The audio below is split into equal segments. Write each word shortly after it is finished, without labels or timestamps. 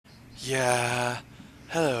Yeah,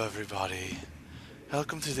 hello everybody.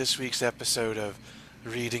 Welcome to this week's episode of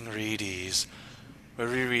Reading Readies, where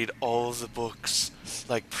we read all the books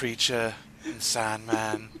like Preacher and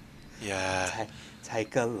Sandman. Yeah, Ta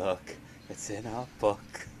Take a look. It's in our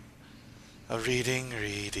book. a Reading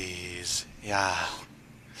Readies. Yeah.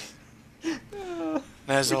 And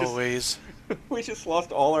as We just always, we just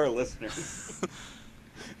lost all our listeners.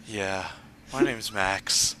 yeah, my name's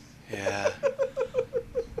Max. Yeah.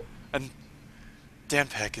 And Dan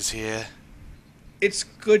Peck is here. It's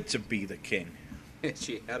good to be the king.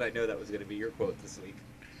 Gee, how'd I know that was going to be your quote this week?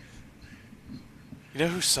 You know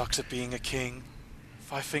who sucks at being a king?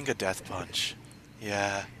 Five Finger Death Punch.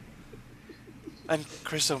 Yeah. And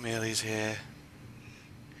Chris O'Malley's here.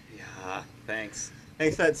 Yeah, thanks.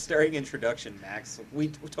 Thanks for that stirring introduction, Max. We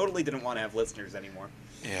totally didn't want to have listeners anymore.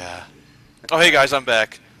 Yeah. Oh, hey guys, I'm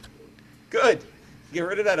back. Good. Get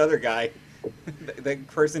rid of that other guy. The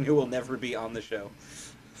person who will never be on the show.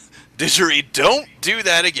 Didgeridoo, don't do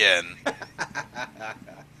that again.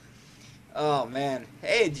 Oh, man.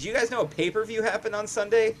 Hey, did you guys know a pay-per-view happened on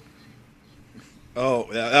Sunday?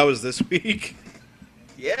 Oh, that was this week?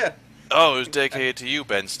 Yeah. Oh, it was dedicated to you,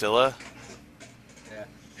 Ben Stiller. Yeah.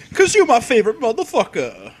 Because you're my favorite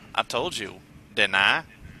motherfucker. I told you, didn't I?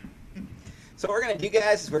 So what we're going to do,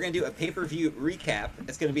 guys, is we're going to do a pay-per-view recap.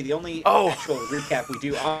 It's going to be the only Oh. actual recap we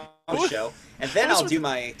do on the show. And then I'll do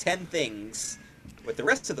my 10 things with the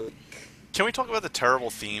rest of the week. Can we talk about the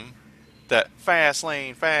terrible theme? That fast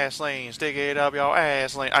lane, stick it up your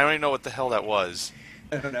ass lane. I don't even know what the hell that was.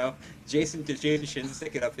 I don't know. Jason Shin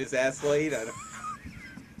sticking up his ass late. I don't...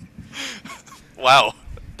 Wow.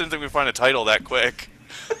 Didn't think we'd find a title that quick.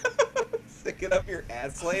 Sticking up your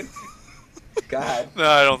ass late? God. No,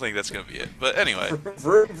 I don't think that's going to be it. But anyway.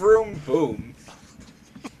 Vroom, vroom, boom.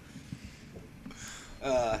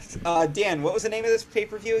 Dan, what was the name of this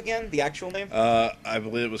pay-per-view again? The actual name? I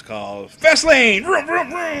believe it was called Fastlane! Vroom, vroom,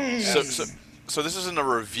 vroom! So this isn't a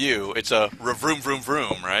review. It's a vroom vroom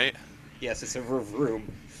vroom, right? Yes, it's a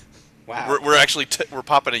vroom. Wow. We're actually we're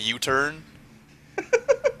popping a U-turn.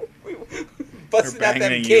 Busting out banging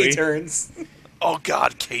them a K-turns. Oh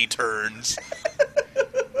God, K-turns.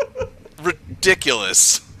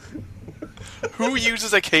 Ridiculous. Who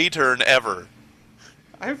uses a K-turn ever?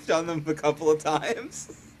 I've done them a couple of times.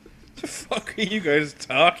 What the fuck are you guys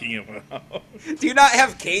talking about? Do you not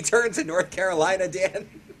have K-turns in North Carolina, Dan?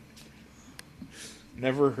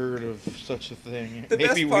 Never heard of such a thing. The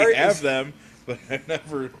best Maybe part we have is- them, but I've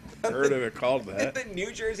never heard of it called In that. the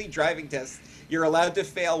New Jersey driving test, you're allowed to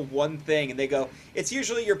fail one thing, and they go, it's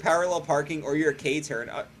usually your parallel parking or your K-turn.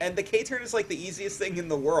 And the K-turn is like the easiest thing in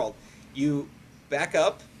the world. You back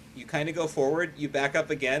up, you kind of go forward, you back up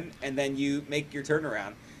again, and then you make your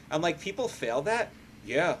turnaround. I'm like, people fail that?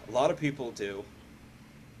 Yeah, a lot of people do.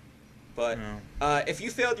 But No. if you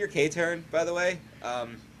failed your K-turn, by the way,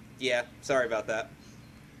 yeah, sorry about that.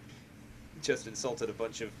 Just insulted a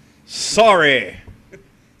bunch of... Sorry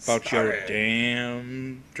about Sorry. your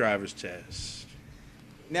damn driver's test.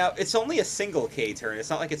 Now, it's only a single K-turn. It's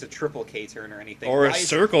not like it's a triple K-turn or anything. Or a Why is-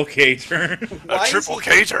 circle K-turn. why A is triple he-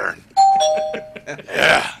 K-turn.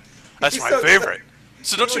 Yeah, that's He's my so- favorite.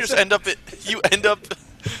 So don't you looks just so- end up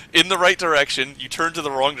in the right direction, you turn to the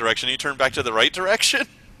wrong direction, you turn back to the right direction?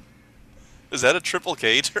 Is that a triple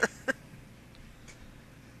K-turn?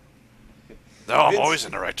 No, I'm Vince- always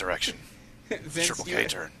in the right direction. Vince, Triple you-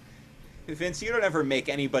 K-turn. Vince, you don't ever make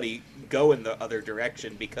anybody go in the other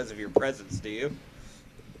direction because of your presence, do you?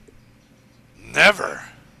 Never.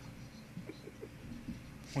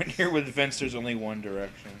 When you're with Vince, there's only one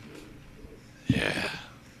direction. Yeah.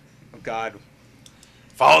 Oh, God.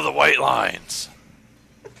 Follow the white lines.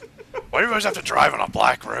 Why do you always have to drive on a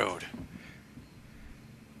black road?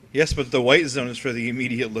 Yes, but the white zone is for the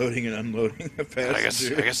immediate loading and unloading of I passengers.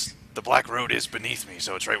 guess the black road is beneath me,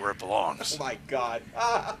 so it's right where it Oh, belongs. my God.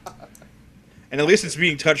 And at least it's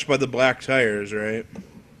being touched by the black tires, right?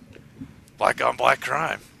 Black on black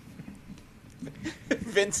crime.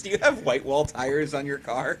 Vince, do you have white wall tires on your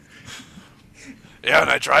car? Yeah, and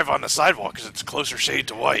I drive on the sidewalk because it's closer shade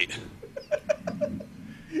to white.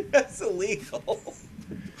 That's illegal.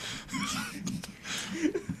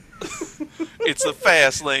 It's a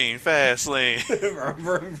fast lane, fast lane. Vroom,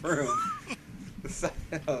 vroom, vroom.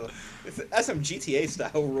 That's some GTA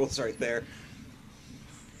style rules right there.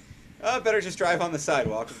 Better just drive on the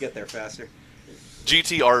sidewalk and get there faster.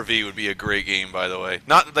 GTRV would be a great game, by the way.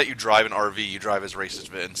 Not that you drive an RV, you drive as racist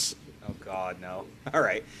Vince. Oh, God, no. All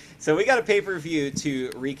right. So we got a pay-per-view to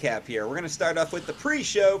recap here. We're going to start off with the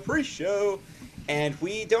pre-show. And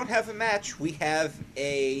we don't have a match. We have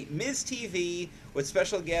a Miz TV with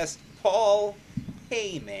special guest Paul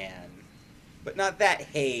Hey Man. But not that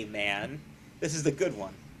Hey Man. This is the good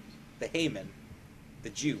one. The Heyman. The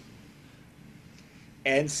Jew.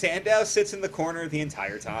 And Sandow sits in the corner the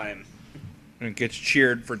entire time. And gets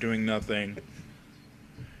cheered for doing nothing.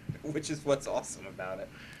 Which is what's awesome about it.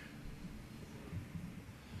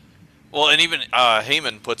 Well, and even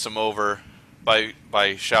Heyman puts him over by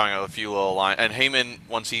shouting out a few little lines. And Heyman,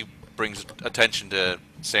 once he brings attention to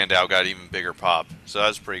Sandow, got even bigger pop. So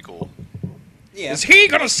that's pretty cool. Yeah. Is he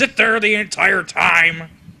gonna sit there the entire time?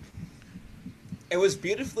 It was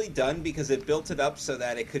beautifully done because it built it up so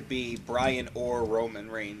that it could be Bryan or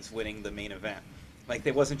Roman Reigns winning the main event. Like,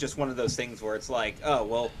 it wasn't just one of those things where it's like, oh,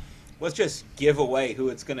 well, let's just give away who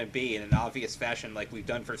it's going to be in an obvious fashion like we've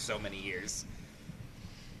done for so many years.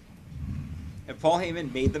 And Paul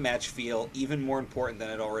Heyman made the match feel even more important than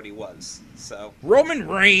it already was. So Roman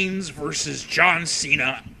Reigns versus John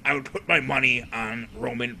Cena. I would put my money on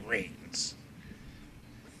Roman Reigns.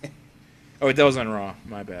 Oh, that was on Raw.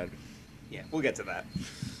 My bad. yeah, we'll get to that.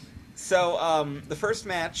 So the first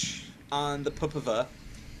match on the PPV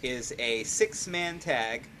is a 6-man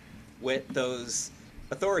tag with those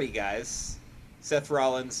Authority guys, Seth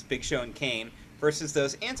Rollins, Big Show, and Kane, versus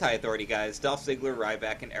those anti-Authority guys, Dolph Ziggler,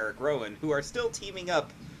 Ryback, and Eric Rowan, who are still teaming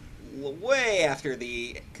up way after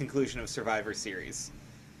the conclusion of Survivor Series.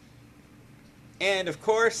 And, of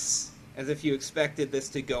course, as if you expected this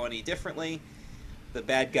to go any differently, the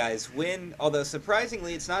bad guys win, although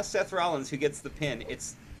surprisingly, it's not Seth Rollins who gets the pin,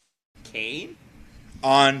 it's Kane?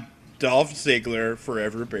 On Dolph Ziggler,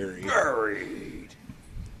 forever buried. Buried.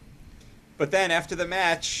 But then, after the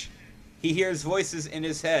match, he hears voices in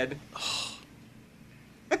his head.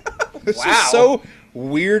 This Wow. is so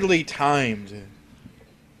weirdly timed.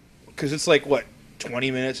 Because it's like, what, 20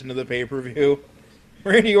 minutes into the pay-per-view?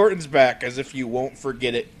 Randy Orton's back, as if you won't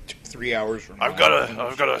forget it 3 hours from now. I've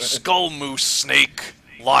got a skull moose, snake,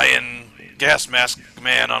 lion, gas mask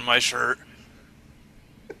man on my shirt.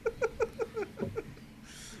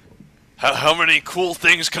 How many cool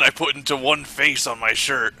things can I put into one face on my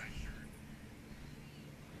shirt?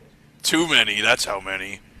 Too many, that's how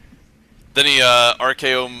many. Then he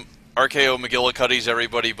RKO McGillicuddy's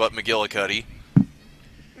everybody but McGillicuddy.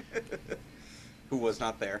 Who was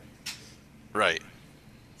not there. Right.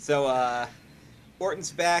 So,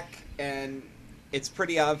 Orton's back, and it's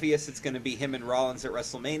pretty obvious it's going to be him and Rollins at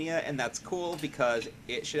WrestleMania, and that's cool because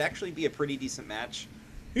it should actually be a pretty decent match.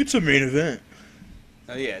 It's a main event.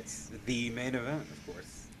 Oh yeah, it's the main event, of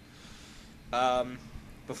course.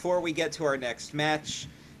 Before we get to our next match,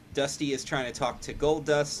 Dusty is trying to talk to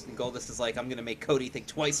Goldust, and Goldust is like, I'm going to make Cody think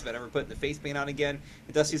twice about ever putting the face paint on again.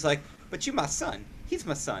 And Dusty's like, but you my son. He's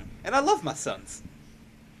my son, and I love my sons.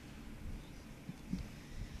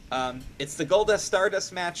 It's the Goldust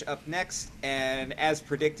Stardust match up next, and as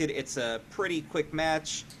predicted, it's a pretty quick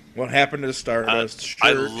match. What happened to Stardust?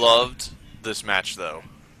 I loved this match, though.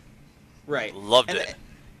 Right. Loved and it.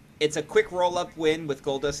 It's a quick roll-up win with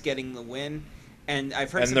Goldust getting the win, and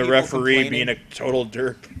I've heard And some the people referee complaining. being a total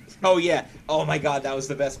derp. Oh yeah. Oh my God, that was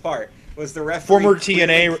the best part. Was the referee Former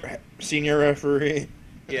clearly- TNA senior referee.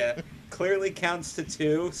 Yeah. Clearly counts to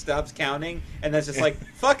 2, stops counting, and that's just like,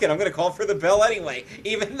 fuck it, I'm gonna call for the bell anyway,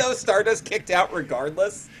 even though Stardust kicked out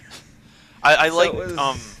regardless. I So like it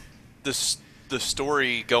was- the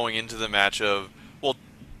story going into the match of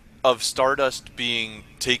Stardust being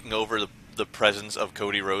taking over the presence of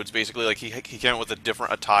Cody Rhodes. Basically, like he came out with a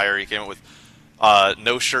different attire. He came out with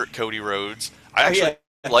no shirt Cody Rhodes. I actually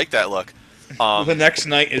like that look. The next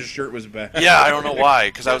night, his shirt was back. Yeah, I don't know why,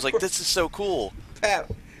 because I was like, this is so cool.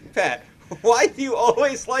 Pat, why do you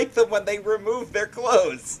always like them when they remove their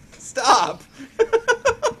clothes? Stop.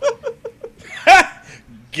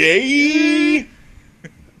 Gay.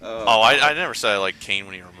 Oh, I never said I liked Kane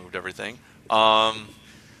when he removed everything. But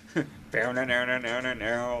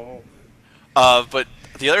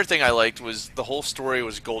the other thing I liked was the whole story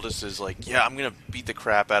was Goldust is like, yeah, I'm gonna beat the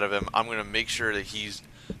crap out of him. I'm gonna make sure that he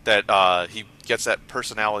gets that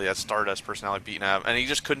personality, that Stardust personality beaten out of him. And he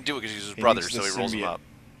just couldn't do it because he's his brother, needs so the he rolls him symbiote. up.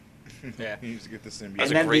 Yeah. He needs to get the symbiote. That's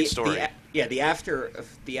And a then great story.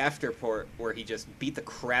 the after part where he just beat the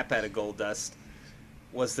crap out of Goldust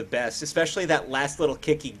was the best, especially that last little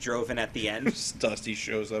kick he drove in at the end. Dusty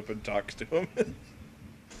shows up and talks to him.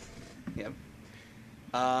 Yep.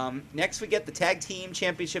 Next, we get the tag team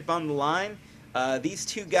championship on the line. These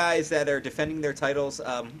two guys that are defending their titles.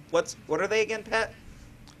 What are they again, Pat?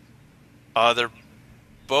 They're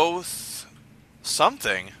both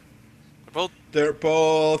something. They're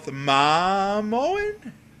both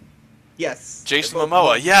Momoan? Yes. Jason They're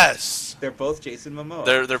Momoa, both- yes. They're both Jason Momoa.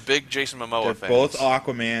 They're big Jason Momoa They're fans. both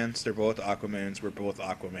Aquamans. They're both Aquamans. We're both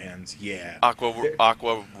Aquamans. Yeah.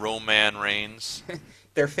 Aqua Roman Reigns.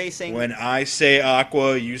 They're facing When I say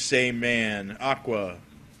Aqua, you say man. Aqua.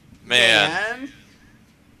 Man.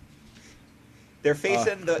 They're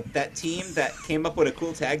facing that team that came up with a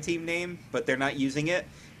cool tag team name, but they're not using it.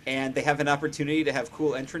 And they have an opportunity to have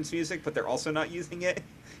cool entrance music, but they're also not using it.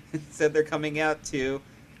 Instead, they're coming out to...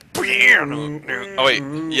 Oh, wait.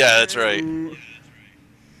 Yeah, that's right.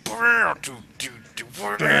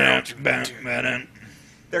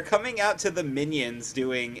 They're coming out to the Minions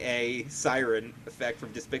doing a siren effect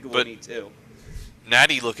from Despicable But- Me 2.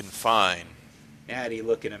 Natty looking fine. Natty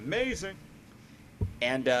looking amazing.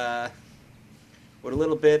 And with a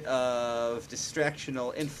little bit of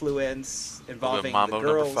distractional influence involving the Mambo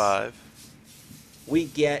girls, number 5. we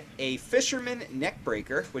get a Fisherman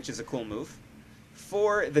Neckbreaker, which is a cool move,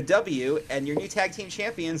 for the W, and your new tag team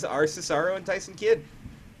champions are Cesaro and Tyson Kidd.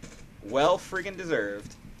 Well friggin'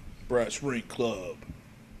 deserved. Brass Ring Club.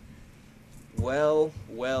 Well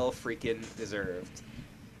freaking deserved.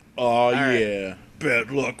 Oh, right. yeah.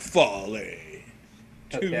 Bad Luck Folly.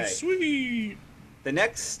 Too Okay. sweet. The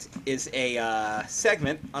next is a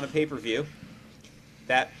segment on a pay-per-view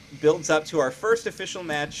that builds up to our first official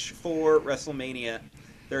match for WrestleMania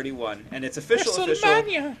 31. And it's official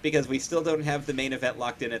because we still don't have the main event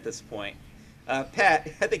locked in at this point. Pat,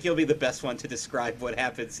 I think you'll be the best one to describe what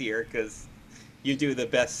happens here because you do the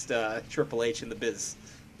best Triple H in the biz.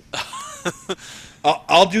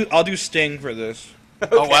 I'll do Sting for this.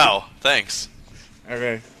 Oh, wow. Thanks.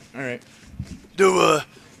 Okay. All right. No,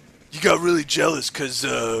 you got really jealous because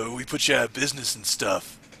we put you out of business and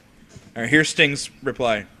stuff. All right. Here's Sting's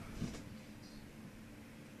reply.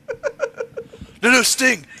 No,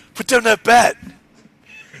 Sting! Put down that bat!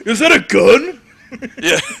 Is that a gun?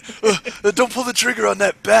 Yeah. Don't pull the trigger on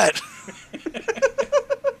that bat!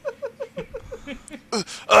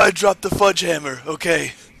 I dropped the fudge hammer,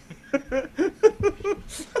 okay. The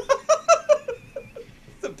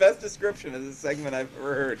best description of this segment I've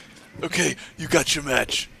ever heard. Okay, you got your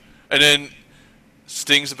match. And then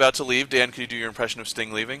Sting's about to leave. Dan, can you do your impression of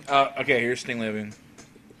Sting leaving? Okay. Here's Sting leaving.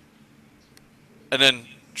 And then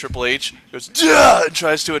Triple H goes, "Duh!" and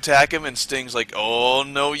tries to attack him, and Sting's like, "Oh,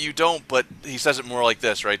 no, you don't." But he says it more like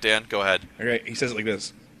this, right, Dan? Go ahead. Okay. He says it like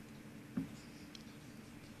this.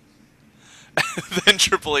 Then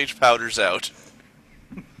Triple H powders out.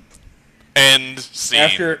 End scene.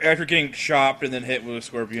 After getting chopped and then hit with a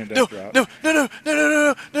scorpion death No, drop.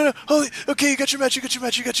 no. Holy, okay, you got your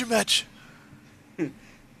match. And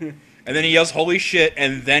then he yells, "Holy shit!"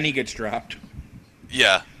 and then he gets dropped.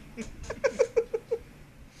 Yeah.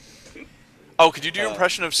 Oh, could you do your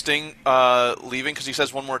impression of Sting leaving? Because he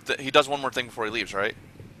says one more. He does one more thing before he leaves, right?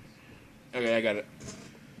 Okay, I got it.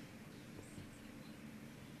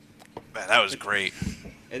 Man, that was great.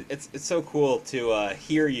 It's so cool to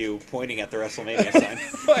hear you pointing at the WrestleMania sign.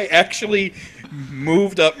 I actually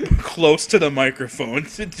moved up close to the microphone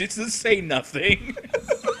to just say nothing.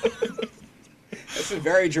 This is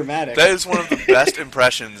very dramatic. That is one of the best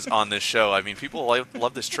impressions on this show. I mean, people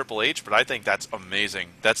love this Triple H, but I think that's amazing.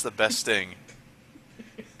 That's the best Sting.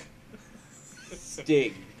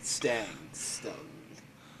 Sting, Stang, Stung.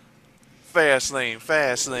 Fast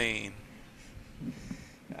lane.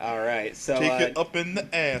 All right, so Take it up in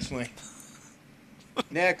the ass lane.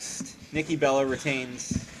 next, Nikki Bella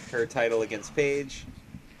retains her title against Paige.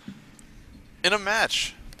 In a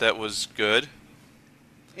match that was good.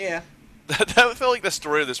 Yeah, That felt like the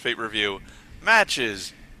story of this pay-per-view.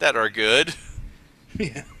 Matches that are good.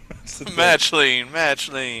 Yeah. That's the thing. Match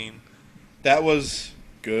lane. That was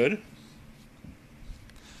good.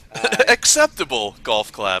 Acceptable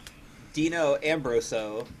golf clap. Dino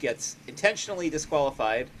Ambroso gets intentionally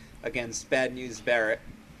disqualified against Bad News Barrett,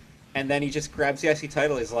 and then he just grabs the IC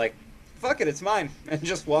title. He's like, "Fuck it, it's mine," and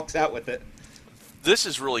just walks out with it. This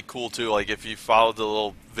is really cool too. Like if you follow the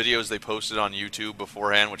little videos they posted on YouTube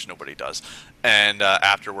beforehand, which nobody does, and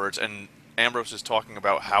afterwards, and Ambrose is talking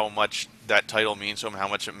about how much that title means to him, how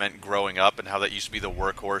much it meant growing up, and how that used to be the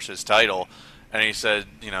workhorse's title. And he said,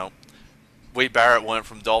 Wade Barrett went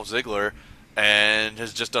from Dolph Ziggler and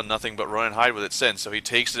has just done nothing but run and hide with it since. So he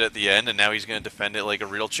takes it at the end, and now he's going to defend it like a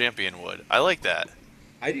real champion would. I like that.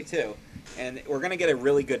 I do too, and we're gonna get a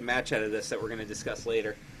really good match out of this that we're gonna discuss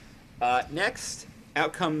later. Next,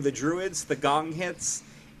 out come the Druids, the gong hits,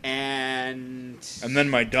 and And then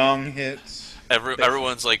my dong hits.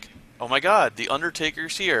 Everyone's like, "Oh my God, the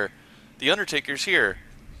Undertaker's here! The Undertaker's here!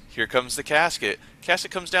 Here comes the casket.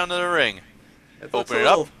 Casket comes down to the ring. it looks Open a it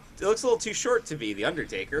up. little It looks a little too short to be the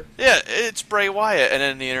Undertaker. Yeah, it's Bray Wyatt, and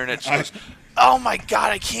then the internet just goes, "Oh my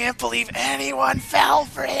god, I can't believe anyone fell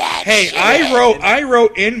for that." Hey, shit. I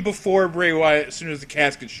wrote in before Bray Wyatt as soon as the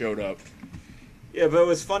casket showed up. Yeah, but what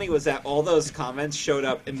was funny was that all those comments showed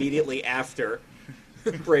up immediately after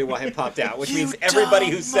Bray Wyatt popped out, which means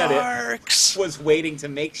everybody who said it was waiting to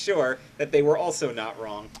make sure that they were also not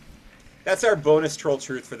wrong. That's our bonus troll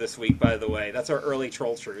truth for this week, by the way. That's our early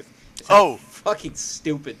troll truth. It's how fucking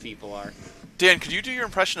stupid people are. Dan, could you do your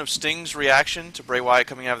impression of Sting's reaction to Bray Wyatt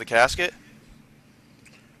coming out of the casket?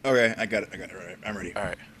 Okay, I got it. Right. I'm ready. All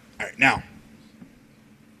right, now.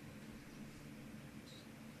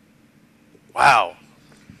 Wow,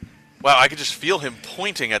 I could just feel him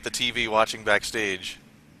pointing at the TV watching backstage.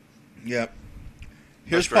 Yep.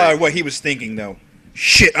 Here's great. probably what he was thinking, though.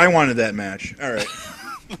 Shit, I wanted that match. All right.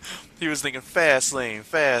 He was thinking, fast lane.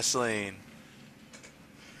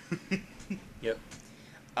 Yep.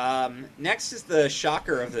 Next is the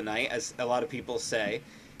shocker of the night, as a lot of people say,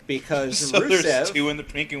 because So Rusev... there's two in the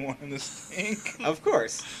pink and one in the pink. Of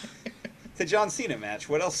course. It's a John Cena match.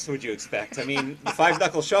 What else would you expect? I mean, the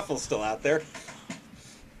five-knuckle shuffle's still out there.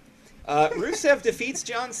 Rusev defeats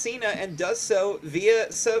John Cena and does so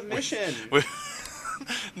via submission.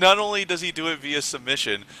 Not only does he do it via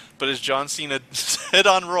submission, but as John Cena said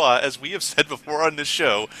on Raw, as we have said before on this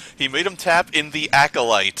show, he made him tap in the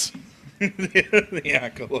Acolyte. The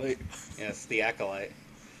Acolyte. Yes, the Acolyte.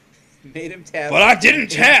 Made him tap. But I didn't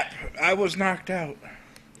tap. I was knocked out.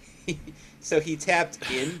 So he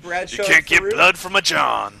tapped in Bradshaw. You can't get Farouk? blood from a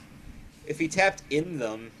John. If he tapped in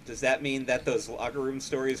them, does that mean that those locker room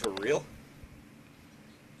stories were real?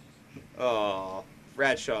 Oh,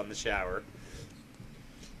 Bradshaw in the shower.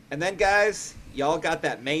 And then, guys, y'all got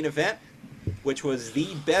that main event, which was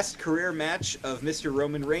the best career match of Mr.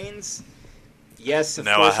 Roman Reigns. Yes, of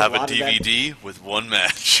Now course, I have a lot of that- DVD with one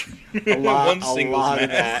match. A lot, One a singles lot of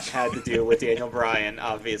match. that had to do with Daniel Bryan,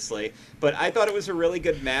 obviously. But I thought it was a really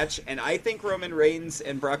good match, and I think Roman Reigns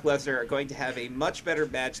and Brock Lesnar are going to have a much better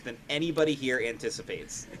match than anybody here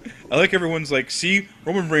anticipates. I like everyone's like, see,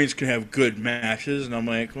 Roman Reigns can have good matches, and I'm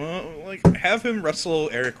like, well, like have him wrestle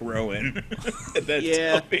Eric Rowan. That's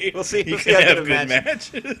Yeah, we'll see. He We'll see can how have good a good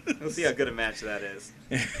match. matches. We'll see how good a match that is.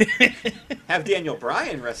 Have Daniel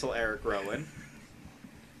Bryan wrestle Eric Rowan.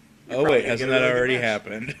 You're Oh probably wait, gonna hasn't get a that really good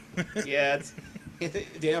already match. happened? Yeah,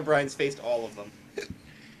 Daniel Bryan's faced all of them.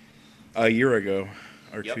 A year ago,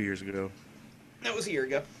 or Yep. 2 years ago. That was a year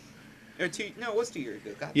ago. Or two? No, it was 2 years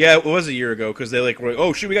ago. God. Yeah, it was a year ago because they like were like,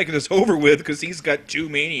 oh shit, we gotta get this over with because he's got 2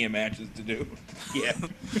 Mania matches to do. Yeah.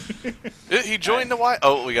 He joined the Wyatt.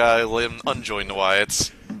 Oh, we gotta let him unjoin the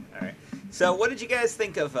Wyatts. All right. So, what did you guys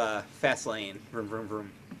think of Fastlane? Vroom, vroom,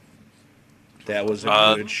 vroom. That was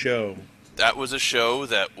a good show. That was a show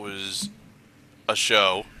that was a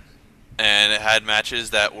show, and it had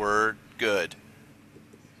matches that were good.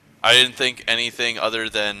 I didn't think anything other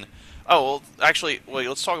than... Oh, well, actually, wait,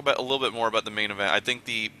 let's talk about a little bit more about the main event. I think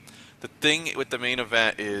the thing with the main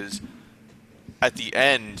event is, at the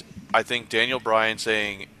end, I think Daniel Bryan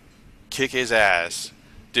saying, kick his ass,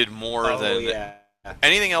 did more than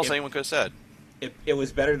anything else anyone could have said. It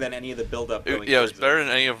was better than any of the build-up. It was better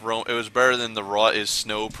than any of Rome. It was better than the Raw is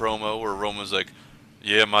Snow promo where Rome was like,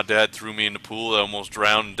 "Yeah, my dad threw me in the pool. I almost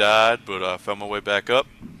drowned and died, but I found my way back up.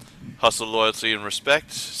 Hustle, loyalty, and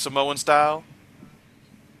respect, Samoan style."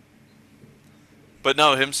 But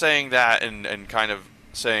no, him saying that and kind of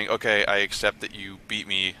saying, "Okay, I accept that you beat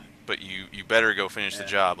me, but you better go finish the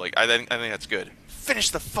job." Like I think that's good. Finish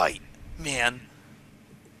the fight, man.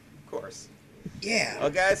 Of course. Yeah. Well,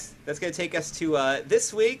 guys, that's going to take us to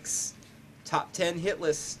this week's top 10 hit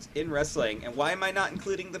list in wrestling. And why am I not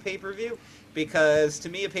including the pay-per-view? Because to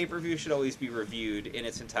me, a pay-per-view should always be reviewed in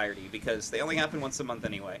its entirety because they only happen once a month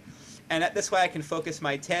anyway. And this way I can focus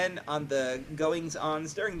my 10 on the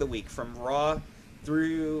goings-ons during the week from Raw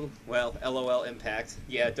through, well, LOL Impact.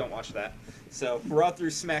 Yeah, don't watch that. So, Raw through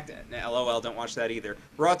SmackDown. LOL, don't watch that either.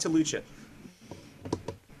 Raw to Lucha.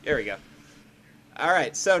 There we go. All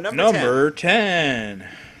right, so number 10.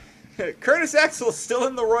 Curtis Axel's still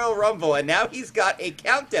in the Royal Rumble, and now he's got a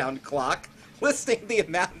countdown clock listing the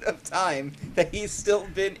amount of time that he's still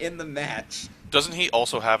been in the match. Doesn't he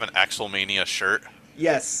also have an Axelmania shirt?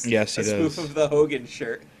 Yes. Yes, he a spoof does. of the Hogan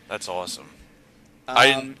shirt. That's awesome.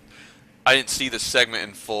 I didn't see the segment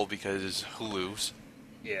in full because Hulu's.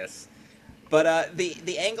 Yes. But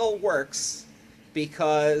the angle works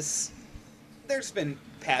because there's been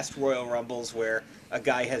past Royal Rumbles where a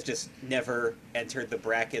guy has just never entered the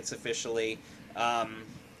brackets officially.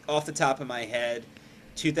 Off the top of my head,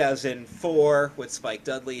 2004 with Spike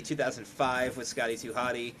Dudley, 2005 with Scotty 2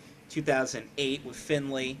 Hotty, 2008 with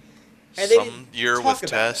Finlay, And they Some didn't year talk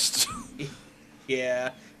with about Test. it.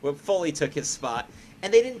 Yeah, well, Foley took his spot,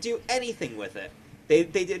 and they didn't do anything with it. They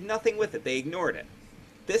did nothing with it. They ignored it.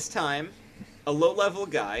 This time, a low-level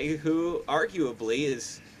guy who arguably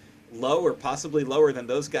is low or possibly lower than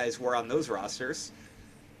those guys were on those rosters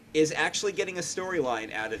is actually getting a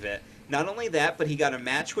storyline out of it. Not only that, but he got a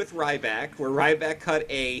match with Ryback, where Ryback cut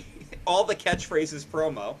all the catchphrases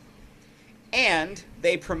promo, and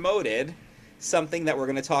they promoted something that we're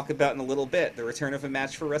going to talk about in a little bit, the return of a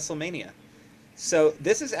match for WrestleMania. So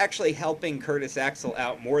this is actually helping Curtis Axel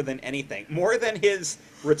out more than anything. More than his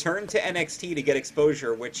return to NXT to get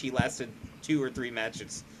exposure, which he lasted 2 or 3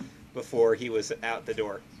 matches before he was out the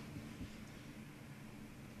door.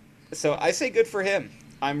 So I say good for him.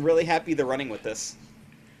 I'm really happy they're running with this.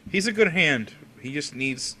 He's a good hand. He just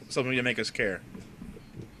needs something to make us care.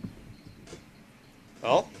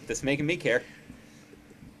 Well, this making me care.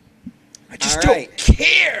 I just All don't right.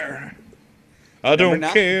 care. I don't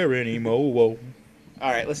nine? care anymore. All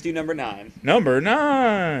right, let's do number 9. Number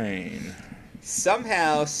 9.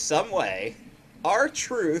 Somehow, someway,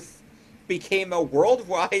 R-Truth became a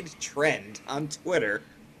worldwide trend on Twitter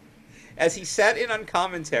as he sat in on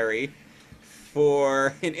commentary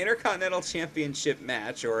for an Intercontinental Championship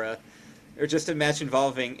match, or just a match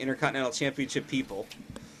involving Intercontinental Championship people.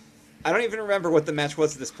 I don't even remember what the match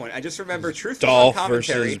was at this point. I just remember Truth was on Dolph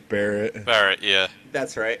commentary. versus Barrett. Barrett, yeah.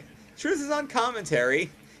 That's right. Truth is on commentary,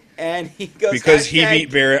 and he goes Because he hashtag-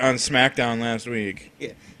 beat Barrett on SmackDown last week.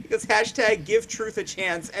 Yeah, he goes hashtag give Truth a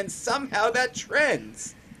chance, and somehow that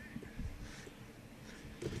trends.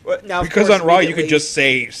 Well, now, of Because course, on Raw you immediately- could just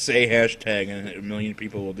say hashtag and a million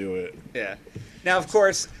people will do it. Yeah. Now, of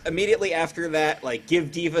course, immediately after that, like, give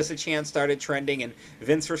Divas a chance started trending, and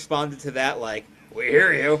Vince responded to that like, we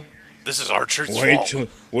hear you. This is R-Truth's Wait fault.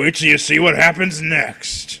 till you see what happens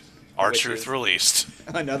next. R-Truth is- released.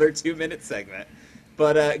 Another 2-minute segment.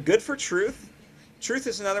 But good for Truth. Truth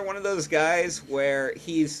is another one of those guys where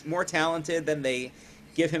he's more talented than they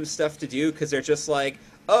give him stuff to do, because they're just like,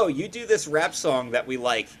 oh, you do this rap song that we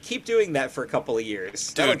like. Keep doing that for a couple of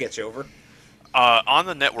years. That'll Dude. get you over. On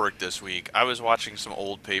the network this week, I was watching some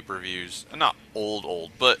old pay-per-views. Not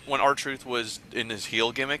old, but when R-Truth was in his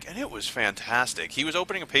heel gimmick, and it was fantastic. He was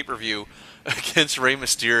opening a pay-per-view against Rey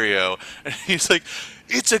Mysterio, and he's like,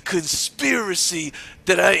 it's a conspiracy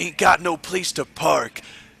that I ain't got no place to park.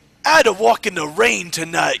 I had to walk in the rain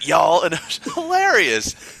tonight, y'all, and it was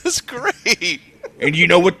hilarious. It's great. And you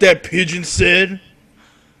know what that pigeon said?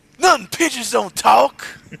 Nothing pigeons don't talk.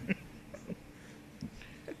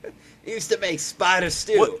 He used to make spider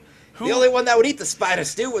stew. What? Who- The only one that would eat the spider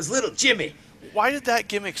stew was little Jimmy. Why did that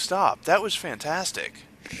gimmick stop? That was fantastic.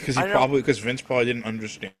 Because I don't- Vince probably didn't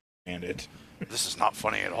understand it. This is not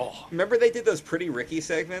funny at all. Remember they did those Pretty Ricky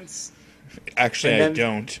segments? Actually, And I then-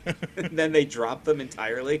 don't. And then they dropped them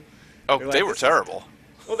entirely? Oh, They're like, they were "This is- terrible.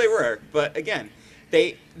 Well, they were, but again,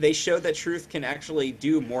 they showed that Truth can actually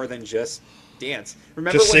do more than just dance.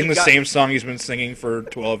 Remember Just when sing he the got- same song he's been singing for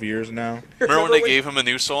 12 years now. Remember when they gave him a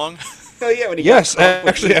new song? Oh yeah, when he Yes, got Trump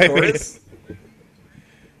with actually, the I chorus.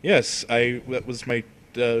 Yes, that was my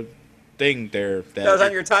thing there. That was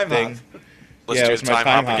on your time thing. hop. Let's Yeah, it do was the my time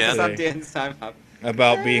time hop hop again. It's on today. Dan's time hop.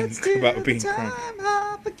 About being Let's do about the being time crunk.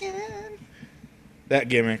 hop again. That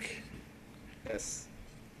gimmick. Yes.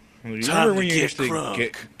 You Time remember to when you get used to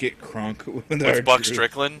crunk. get crunk with, With our Buck truth?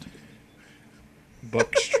 Strickland.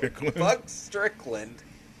 Buck Strickland. Buck Strickland.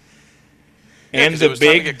 Yeah, and 'cause it the was time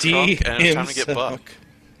to big get D Crunk, and it was time to get himself. Buck.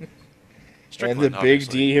 And Strickland, the big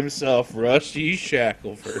obviously. D himself, Rusty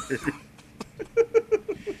Shackelford.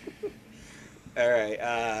 All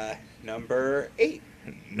right, number 8.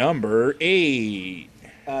 Number 8.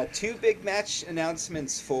 2 big match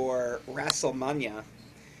announcements for WrestleMania.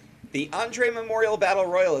 The Andre Memorial Battle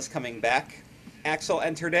Royal is coming back. Axel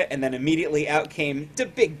entered it, and then immediately out came the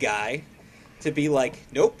big guy to be like,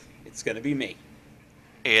 nope, it's going to be me.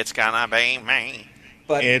 It's gonna be me.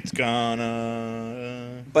 But It's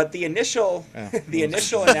gonna. But the initial Oh. the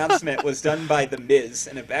initial announcement was done by The Miz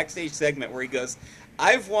in a backstage segment where he goes,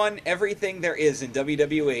 I've won everything there is in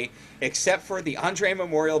WWE except for the Andre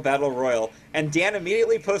Memorial Battle Royal. And Dan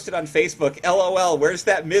immediately posted on Facebook, LOL, where's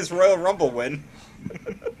that Miz Royal Rumble win?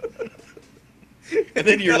 And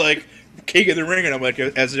then you're like, King of the Ring, and I'm like,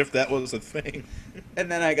 as if that was a thing.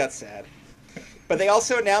 And then I got sad. But they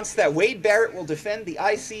also announced that Wade Barrett will defend the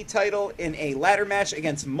IC title in a ladder match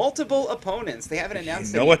against multiple opponents. They haven't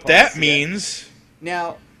announced You know any what that opponents yet. means?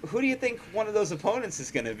 Now, who do you think one of those opponents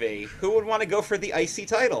is going to be? Who would want to go for the IC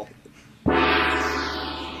title?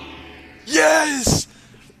 Yes!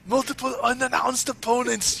 Multiple unannounced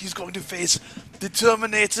opponents. He's going to face the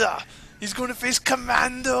Terminator, He's going to face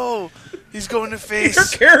Commando. He's going to Your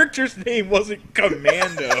face character's name wasn't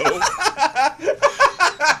Commando.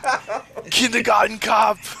 Kindergarten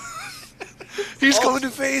Cop. He's going to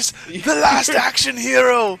face the Last Action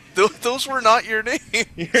Hero. Those were not your names.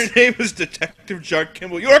 Your name is Detective John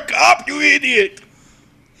Kimball. You're a cop, you idiot!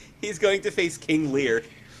 He's going to face King Lear.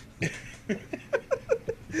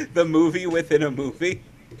 The movie within a movie.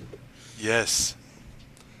 Yes.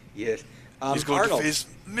 Yes. He's going Arnold. to face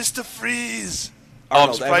Mr. Freeze. Arnold,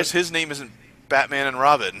 I'm surprised his name isn't Batman and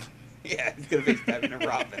Robin. Yeah, he's going to face Batman and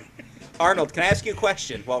Robin. Arnold, can I ask you a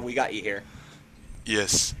question while we got you here?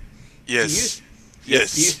 Yes. Yes.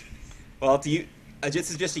 Yes. Do you? This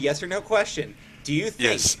is just a yes or no question. Do you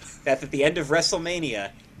think that at the end of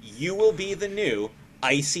WrestleMania, you will be the new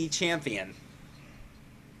IC champion?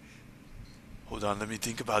 Hold on, let me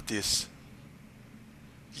think about this.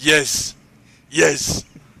 Yes. Yes.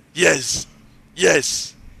 Yes.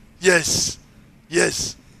 Yes. Yes.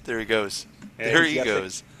 Yes. There he goes. There he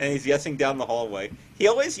goes. And he's yesing down the hallway. He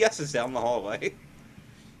always yeses down the hallway.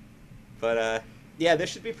 But, yeah, this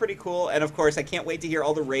should be pretty cool. And, of course, I can't wait to hear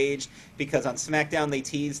all the rage, because on SmackDown they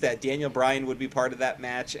teased that Daniel Bryan would be part of that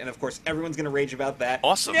match. And, of course, everyone's going to rage about that.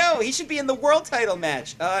 Awesome. No, he should be in the world title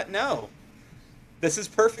match. No. This is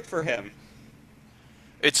perfect for him.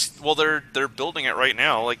 They're building it right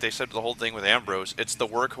now, like they said the whole thing with Ambrose. It's the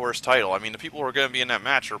workhorse title. I mean, the people who are going to be in that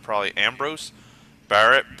match are probably Ambrose,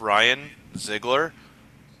 Barrett, Bryan, Ziggler,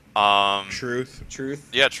 Truth.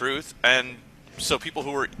 Yeah, Truth. And so people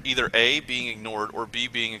who are either A, being ignored, or B,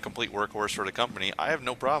 being a complete workhorse for the company, I have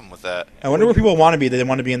no problem with that. I wonder where people want to be. Do they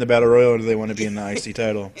want to be in the Battle Royal, or do they want to be in the IC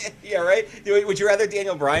title? Yeah, right? Would you rather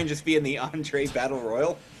Daniel Bryan just be in the Andre Battle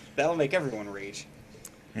Royal? That'll make everyone rage.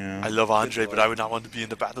 Yeah. I love Andre, but I would not want to be in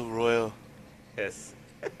the Battle Royal. Yes.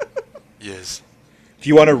 Yes. Do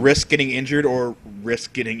you want to risk getting injured or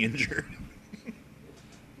risk getting injured?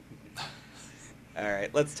 All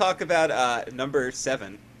right, let's talk about number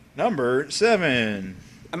 7. Number 7.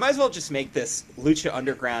 I might as well just make this Lucha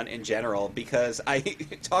Underground in general, because I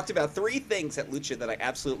talked about 3 things at Lucha that I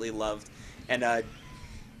absolutely loved. And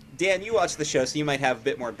Dan, you watched the show, so you might have a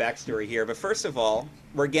bit more backstory here. But first of all,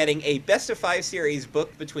 we're getting a best-of-5 series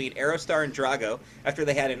booked between Aerostar and Drago after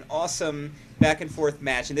they had an awesome back-and-forth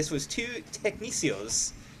match. And this was 2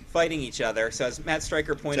 Technicios fighting each other. So as Matt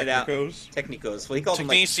Stryker pointed out... Technicos. Well, he called them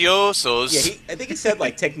like... Techniciosos. Yeah, I think he said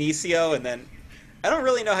like Technicio, and then... I don't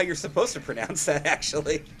really know how you're supposed to pronounce that,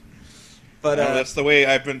 actually. But that's the way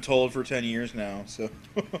I've been told for 10 years now. So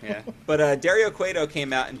yeah. But Dario Cueto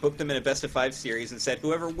came out and booked them in a best-of-5 series and said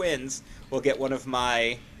whoever wins will get one of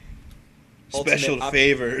my... special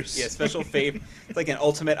favors. Yeah, special favor. It's like an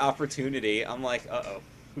ultimate opportunity. I'm like, uh-oh.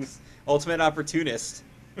 Who's ultimate opportunist?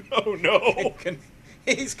 Oh, no.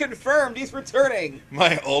 He's confirmed. He's returning.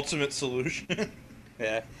 My ultimate solution.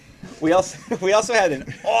 Yeah. We also had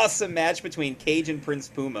an awesome match between Cage and Prince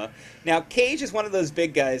Puma. Now, Cage is one of those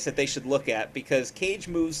big guys that they should look at, because Cage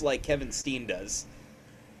moves like Kevin Steen does.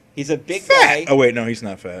 He's a big guy. Oh, wait, no, he's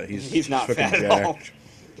not fat. He's not fat at all.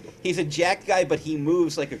 He's a jacked guy, but he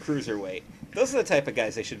moves like a cruiserweight. Those are the type of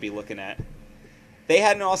guys they should be looking at. They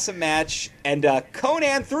had an awesome match, and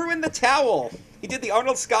Conan threw in the towel. He did the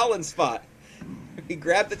Arnold Scotland spot. He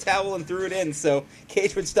grabbed the towel and threw it in so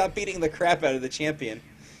Cage would stop beating the crap out of the champion.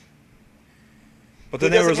 But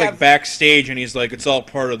then there was like backstage, and he's like, "It's all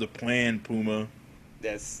part of the plan, Puma."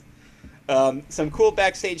 Yes. Some cool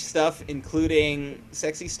backstage stuff, including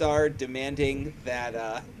Sexy Star demanding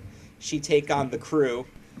that she take on the Crew,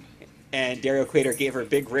 and Dario Cueto gave her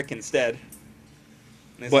Big Rick instead.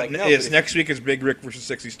 But like, no, next week is Big Rick versus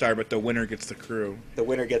Sexy Star, but the winner gets the Crew. The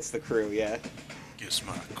winner gets the Crew, yeah. Guess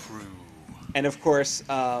my Crew. And of course,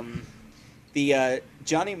 the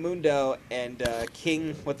Johnny Mundo and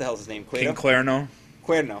King, what the hell's his name? King Cuerno.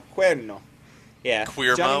 Cuerno. Yeah.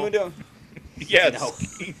 Queermo? Johnny Mundo. Yes. No.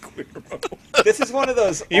 King Cuerno. This is one of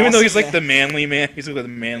those. Even though he's like the manly man, he's like the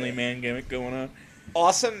manly man gimmick going on.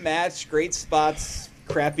 Awesome match, great spots,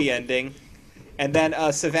 crappy ending, and then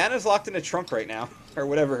Savannah's locked in a trunk right now, or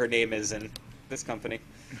whatever her name is in this company.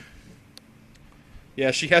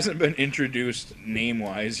 Yeah, she hasn't been introduced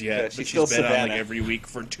name-wise yet, but she's been Savannah on like every week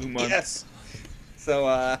for 2 months. Yes.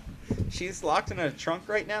 So, she's locked in a trunk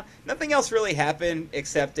right now. Nothing else really happened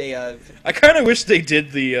except a... I kind of wish they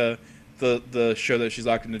did the show that she's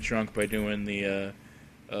locked in the trunk by doing the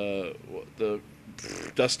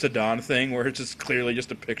Dust to Dawn thing, where it's just clearly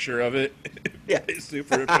just a picture of it. Yeah.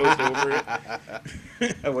 Superimposed over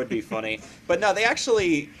it. That would be funny. But no, they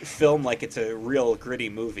actually film like it's a real gritty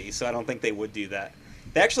movie, so I don't think they would do that.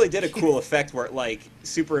 They actually did a cool effect where it, like,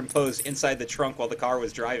 superimposed inside the trunk while the car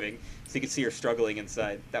was driving. So you could see her struggling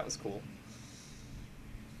inside. That was cool.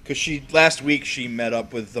 Because last week she met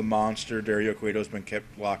up with the monster Dario Cueto's been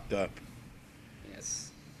kept locked up.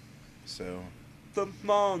 Yes. So. The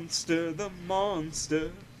monster, the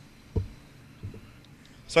monster.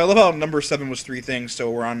 So I love how number 7 was 3 things,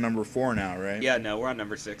 so we're on number 4 now, right? Yeah, no, we're on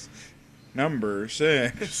number 6. Number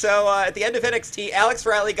 6. So at the end of NXT, Alex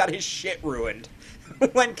Riley got his shit ruined.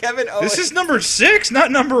 When Kevin Owens... This is number 6,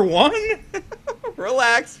 not number 1?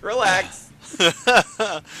 Relax.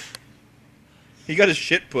 He got his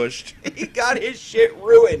shit pushed. He got his shit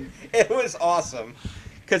ruined. It was awesome.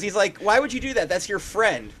 Because he's like, why would you do that? That's your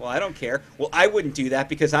friend. Well, I don't care. Well, I wouldn't do that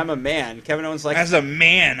because I'm a man. Kevin Owens like... As a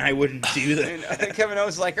man, I wouldn't do that. And Kevin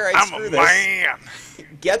Owens is like, all right, I'm screw a this. man.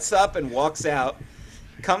 Gets up and walks out.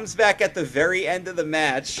 Comes back at the very end of the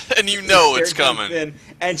match. And you know Scared it's coming. jumps in,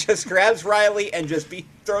 and just grabs Riley and just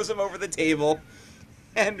throws him over the table.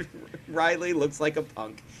 And Riley looks like a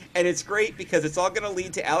punk. And it's great because it's all going to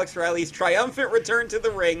lead to Alex Riley's triumphant return to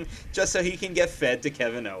the ring just so he can get fed to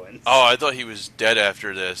Kevin Owens. Oh, I thought he was dead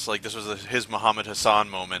after this. Like, this was his Muhammad Hassan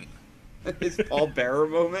moment. His Paul Bearer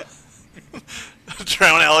moment.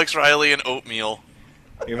 Drown Alex Riley in oatmeal.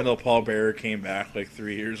 Even though Paul Bearer came back like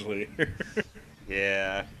 3 years later.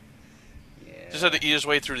 Yeah. Just had to eat his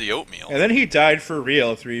way through the oatmeal. And then he died for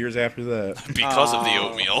real 3 years after that. Because of the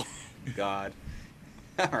oatmeal. God.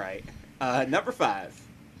 All right. Number 5.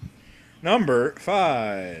 Number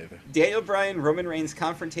 5. Daniel Bryan, Roman Reigns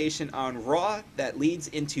confrontation on Raw that leads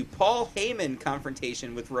into Paul Heyman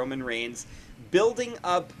confrontation with Roman Reigns, building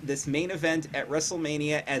up this main event at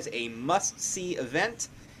WrestleMania as a must-see event.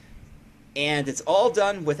 And it's all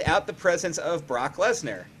done without the presence of Brock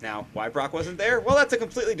Lesnar. Now, why Brock wasn't there? Well, that's a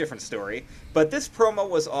completely different story. But this promo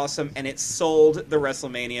was awesome, and it sold the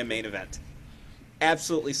WrestleMania main event.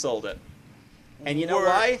 Absolutely sold it. And you know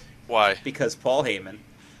why? Why? Because Paul Heyman.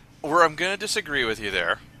 Where I'm going to disagree with you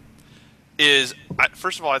there is,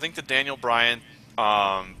 first of all, I think that Daniel Bryan,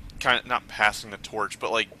 kind of not passing the torch,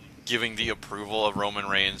 but like giving the approval of Roman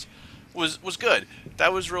Reigns was good.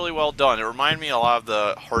 That was really well done. It reminded me a lot of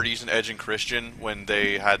the Hardys and Edge and Christian when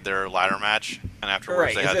they had their ladder match, and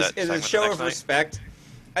afterwards they had that Is segment a show the of next night. respect.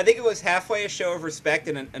 I think it was halfway a show of respect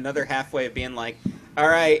and another halfway of being like, all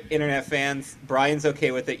right, internet fans, Brian's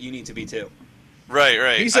okay with it, you need to be too.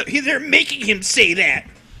 Right. They're making him say that.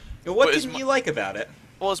 What But didn't you like about it?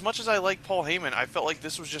 Well, as much as I like Paul Heyman, I felt like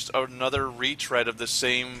this was just another retread of the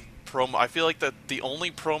same promo. I feel like that the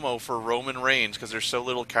only promo for Roman Reigns, because there's so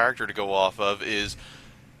little character to go off of, is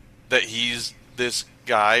that he's this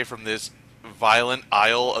guy from this violent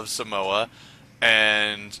Isle of Samoa,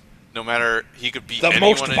 and no matter, he could beat The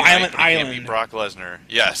anyone most in violent but he can't island. beat Brock Lesnar.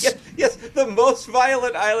 Yes. Yes, the most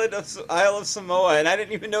violent Isle of Samoa, and I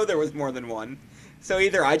didn't even know there was more than one. So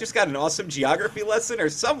either I just got an awesome geography lesson, or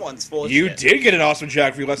someone's full of You shit. did get an awesome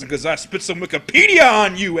geography lesson because I spit some Wikipedia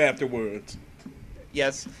on you afterwards.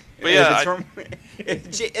 Yes. But yeah,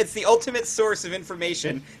 it's the ultimate source of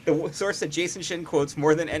information, the source that Jason Shin quotes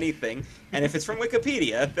more than anything, and if it's from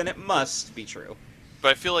Wikipedia, then it must be true. But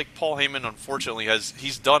I feel like Paul Heyman, unfortunately,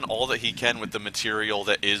 he's done all that he can with the material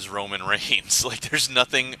that is Roman Reigns. Like, there's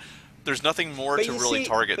nothing more to really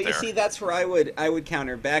target there. But you see, that's where I would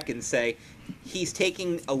counter back and say he's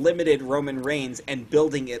taking a limited Roman Reigns and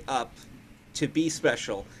building it up to be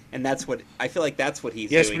special, and that's what I feel like. That's what he's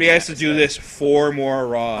doing. Yes, but he has to do this 4 more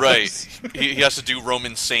Raws. Right. he has to do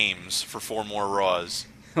Roman Sames for 4 more Raws.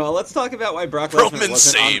 Well, let's talk about why Brock Lesnar Roman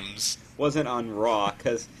Sames. wasn't on Raw,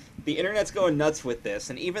 because the internet's going nuts with this,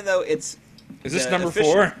 and even though it's Is this the number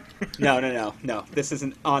official- 4? No. This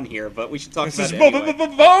isn't on here, but we should talk This about is it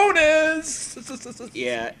anyway. bonus!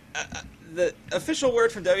 Yeah, the official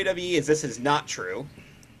word from WWE is this is not true,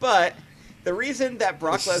 but the reason that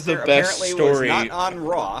Brock This is the Lesnar best apparently was story. not on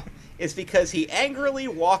Raw is because he angrily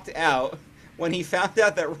walked out when he found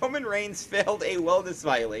out that Roman Reigns failed a wellness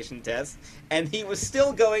violation test, and he was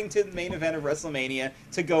still going to the main event of WrestleMania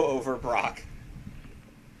to go over Brock.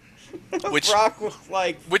 Brock was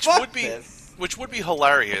like, Which "Fuck would be this." which would be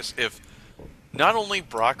hilarious if not only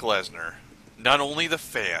Brock Lesnar, not only the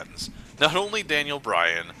fans, not only Daniel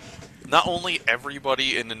Bryan, not only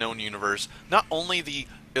everybody in the known universe, not only the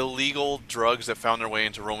illegal drugs that found their way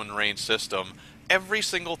into Roman Reigns' system, every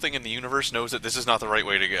single thing in the universe knows that this is not the right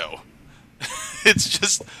way to go. It's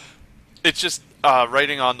just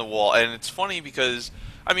writing on the wall, and it's funny because,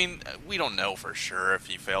 I mean, we don't know for sure if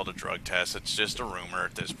he failed a drug test. It's just a rumor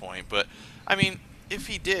at this point. But, I mean, if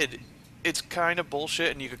he did, it's kind of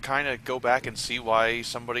bullshit, and you could kind of go back and see why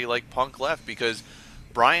somebody like Punk left, because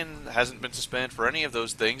Bryan hasn't been suspended for any of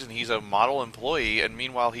those things, and he's a model employee, and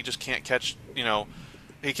meanwhile he just can't catch,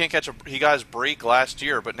 he can't catch he got his break last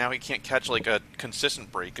year, but now he can't catch like a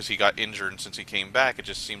consistent break because he got injured, and since he came back, it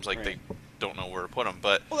just seems like Right. they don't know where to put him.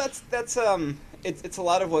 But Well, it's a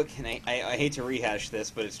lot of what I hate to rehash this,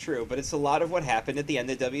 but it's true. But it's a lot of what happened at the end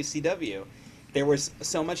of WCW. There was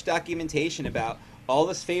so much documentation about all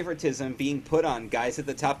this favoritism being put on guys at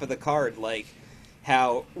the top of the card, like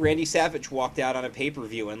how Randy Savage walked out on a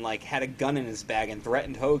pay-per-view and like had a gun in his bag and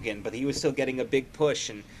threatened Hogan, but he was still getting a big push,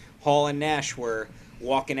 and Hall and Nash were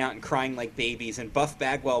walking out and crying like babies, and Buff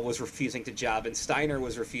Bagwell was refusing to job, and Steiner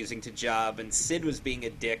was refusing to job, and Sid was being a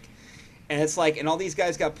dick. And it's like, and all these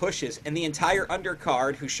guys got pushes, and the entire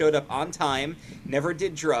undercard who showed up on time, never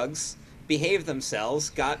did drugs, behaved themselves,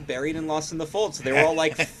 got buried and lost in the fold. So they were all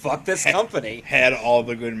like, fuck this company. Had all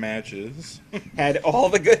the good matches. Had all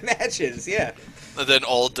the good matches, yeah. and then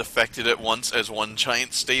all defected at once as one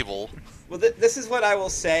giant stable. Well, this is what I will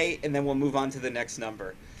say, and then we'll move on to the next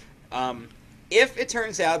number. If it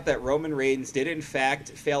turns out that Roman Reigns did in fact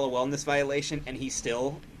fail a wellness violation and he's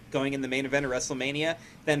still going in the main event of WrestleMania,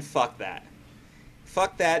 then fuck that.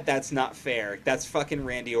 Fuck that, that's not fair. That's fucking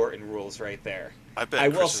Randy Orton rules right there. I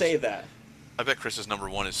will say that. I bet Chris's number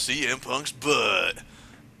one is CM Punk's butt.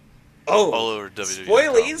 Oh, All over WWE.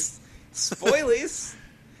 spoilies! Spoilies!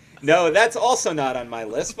 No, that's also not on my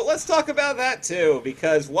list, but let's talk about that too,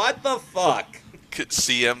 because what the fuck?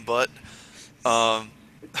 CM butt.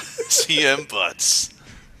 CM butts.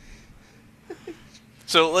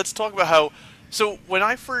 So let's talk about how. So when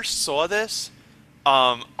I first saw this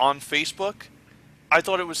on Facebook, I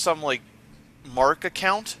thought it was some like Mark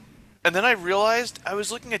account, and then I realized I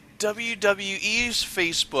was looking at WWE's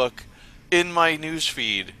Facebook in my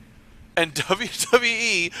newsfeed, and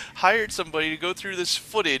WWE hired somebody to go through this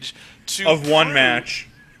footage to Of one prove- match.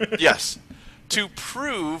 Yes, to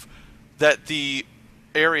prove that the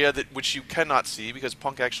area that which you cannot see because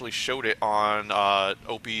Punk actually showed it on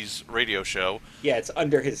Opie's radio show. Yeah, it's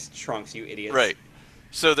under his trunks, you idiots. Right.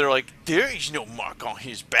 So they're like, there is no mark on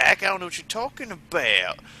his back. I don't know what you're talking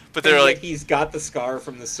about. But they're And yet like, he's got the scar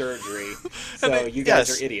from the surgery, so they- you guys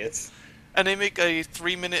yes. are idiots. and they make a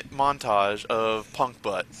 3-minute montage of Punk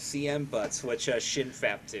butt. CM butts, which Shin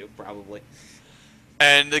Fap to, probably.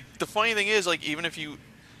 And the funny thing is, like, even if you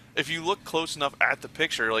look close enough at the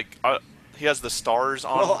picture, like, he has the stars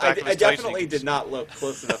on Well, the back of I his tights, definitely you can did not look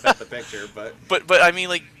close enough at the picture, but... But I mean,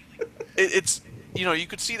 like, it's you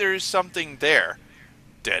could see there is something there.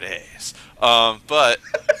 Dead ass. But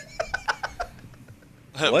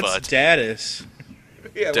What's but status?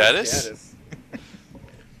 Yeah, what's Status? status?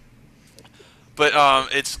 but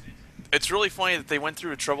it's really funny that they went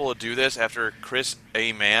through the trouble to do this after Chris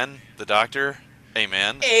Aman, the doctor,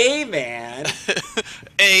 Aman. Hey, man!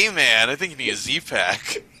 Aman, I think you need a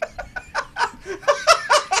Z-Pack.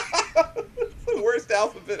 The worst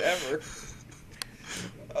alphabet ever.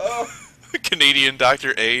 Oh, Canadian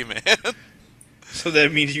Dr. Aman. So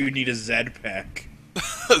that means you need a Zed pack.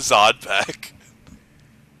 A Zod pack.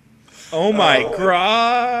 Oh my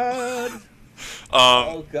god!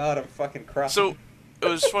 oh God, I'm fucking crying. So it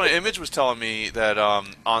was funny. Image was telling me that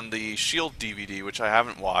on the Shield DVD, which I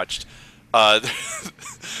haven't watched,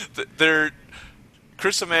 they're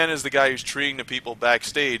Chris Aman is the guy who's treating the people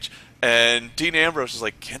backstage, and Dean Ambrose is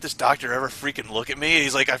like, "Can't this doctor ever freaking look at me?"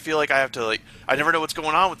 He's like, "I feel like I have to I never know what's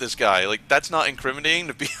going on with this guy. Like, that's not incriminating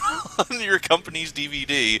to be on your company's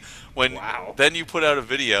DVD when Wow. then you put out a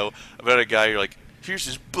video about a guy. You're like, here's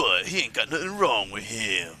his butt. He ain't got nothing wrong with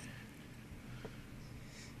him.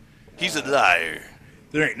 He's a liar."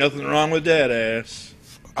 There ain't nothing wrong with that ass.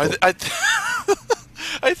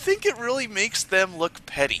 I think it really makes them look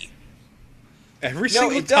petty. Every No,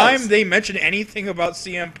 single it does. time they mention anything about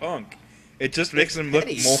CM Punk, it just makes them look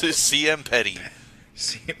petty. CM Petty.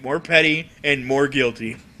 more petty and more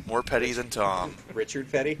guilty. More petty than Tom.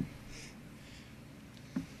 Richard Petty?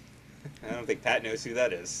 I don't think Pat knows who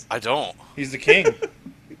that is. I don't. He's the king.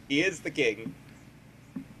 He is the king.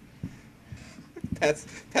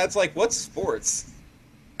 Pat's like, what's sports?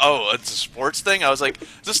 Oh, it's a sports thing? I was like, is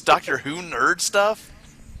this Doctor Who nerd stuff?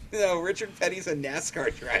 No, Richard Petty's a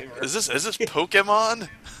NASCAR driver. Is this Pokemon?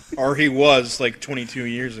 Or he was like 22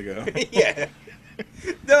 years ago. Yeah.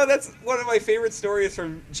 No, that's one of my favorite stories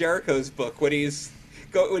from Jericho's book when he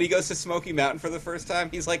goes to Smoky Mountain for the first time.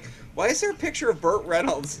 He's like, "Why is there a picture of Burt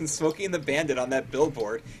Reynolds and Smokey and the Bandit on that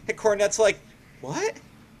billboard?" And Cornette's like, "What?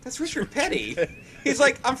 That's Richard Petty." He's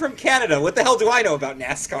like, "I'm from Canada. What the hell do I know about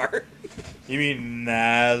NASCAR?" You mean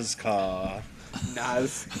NASCAR?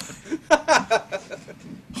 Nas.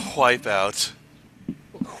 Wipeout.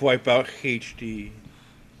 Wipeout HD.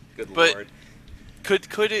 Good But- lord.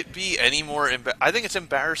 Could it be any more? I think it's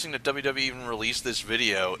embarrassing that WWE even released this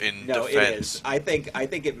video in No, defense. it is. I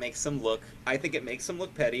think it makes them look. I think it makes them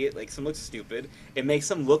look petty. It makes them look stupid. It makes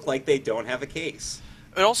them look like they don't have a case.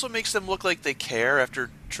 It also makes them look like they care after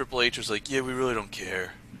Triple H was like, "Yeah, we really don't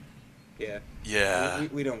care." Yeah. Yeah.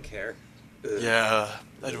 We don't care. Ugh. Yeah,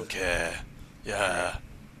 I don't care. Yeah.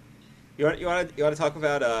 You want to talk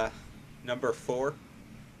about number 4?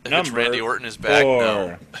 If it's Randy Orton is back,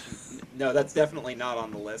 no. No, that's definitely not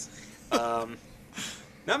on the list.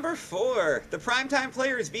 Number 4, the Primetime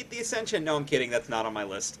Players beat the Ascension. No, I'm kidding. That's not on my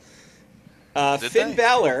list. Finn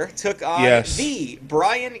Balor took on the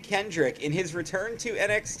Brian Kendrick in his return to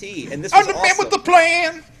NXT, and this was I'm the awesome man with the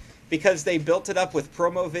plan. because they built it up with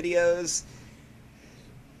promo videos.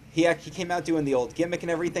 He came out doing the old gimmick and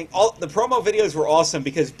everything. All the promo videos were awesome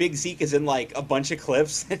because Big Zeke is in like a bunch of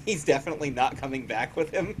clips, and he's definitely not coming back with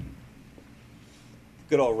him.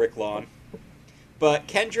 Good old Rick Lawn. But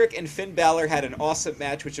Kendrick and Finn Balor had an awesome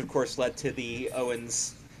match, which of course led to the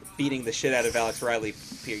Owens beating the shit out of Alex Riley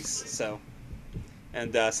piece. So,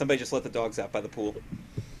 and somebody just let the dogs out by the pool.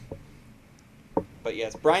 But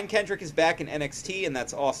yes, Brian Kendrick is back in NXT, and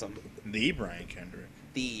that's awesome. The Brian Kendrick.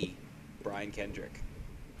 The Brian Kendrick.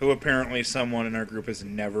 Who apparently someone in our group has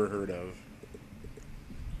never heard of.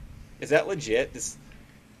 Is that legit?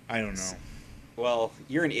 I don't know. Well,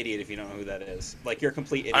 you're an idiot if you don't know who that is. Like, you're a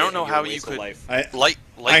complete idiot. I don't know how you waste of could life.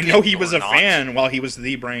 I know he was a not. fan while he was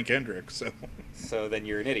the Brian Kendrick, so. So then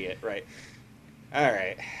you're an idiot, right? All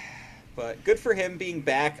right. But good for him being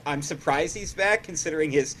back. I'm surprised he's back, considering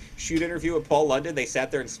his shoot interview with Paul London. They sat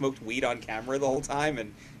there and smoked weed on camera the whole time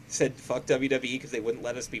and said, fuck WWE because they wouldn't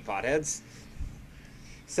let us be potheads.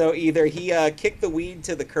 So either he kicked the weed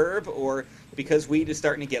to the curb, or because weed is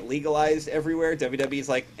starting to get legalized everywhere, WWE's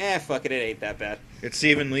like, fuck it, it ain't that bad. It's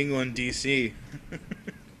even legal in DC.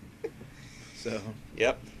 So.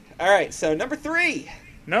 Yep. All right, so number 3.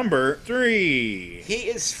 Number 3. He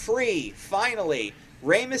is free, finally.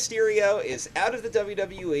 Rey Mysterio is out of the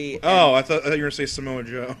WWE. Oh, I thought you were going to say Samoa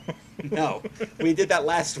Joe. No, we did that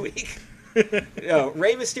last week. No,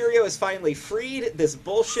 Rey Mysterio is finally freed. This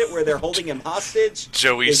bullshit where they're holding him hostage.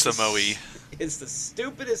 Joey Samoe. It's the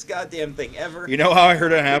stupidest goddamn thing ever. You know how I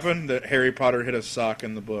heard it happen? That Harry Potter hit a sock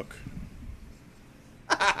in the book.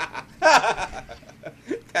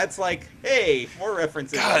 That's like, hey, more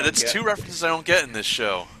references. God, that's 2 references I don't get in this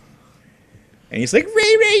show. And he's like, Ray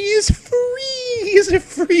is free! He's a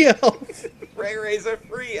free elf! Ray's a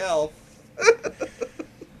free elf.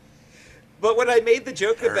 But when I made the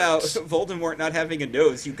joke about Voldemort not having a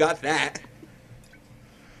nose, you got that.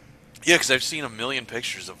 Yeah, because I've seen a million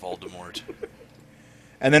pictures of Voldemort.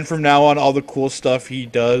 And then from now on, all the cool stuff he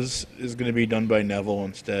does is going to be done by Neville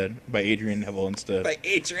instead. By Adrian Neville instead. By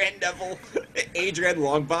Adrian Neville. Adrian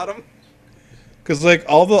Longbottom. Because, like,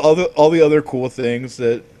 all the other cool things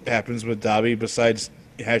that happens with Dobby besides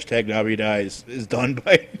hashtag Dobby dies is done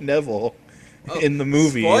by Neville in the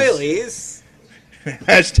movies. Spoilies.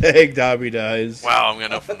 Hashtag Dobby dies. Wow, I'm going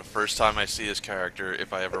to know from the first time I see his character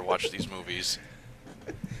if I ever watch these movies.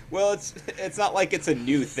 Well, it's not like it's a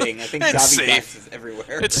new thing. I think It's Dobby safe. dies is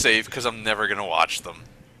everywhere. It's safe because I'm never going to watch them.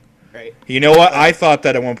 Right. You know what? I thought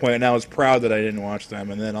that at one point, and I was proud that I didn't watch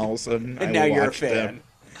them, and then all of a sudden, And I now you're a watched fan. them.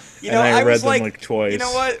 You know, and I read was them like, like twice. You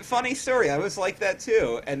know what? Funny story. I was like that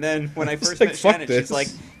too. And then when I first like, met fuck Shannon, this. she's like,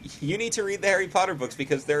 "You need to read the Harry Potter books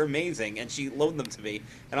because they're amazing." And she loaned them to me.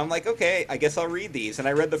 And I'm like, "Okay, I guess I'll read these." And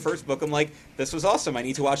I read the first book. I'm like, "This was awesome. I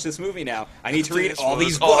need to watch this movie now. I need to read This all was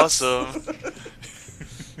these books." awesome.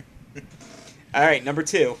 All right, number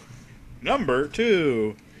 2. Number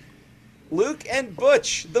 2. Luke and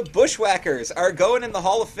Butch, the Bushwhackers, are going in the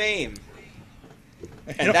Hall of Fame.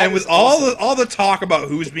 And, that with is awesome. all the talk about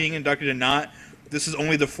who's being inducted and not, this is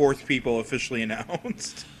only the 4th people officially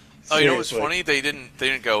announced. Oh, you know what's Seriously. funny? They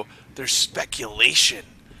didn't go, there's speculation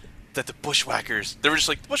that the Bushwhackers... They were just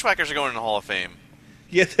like, the Bushwhackers are going in the Hall of Fame.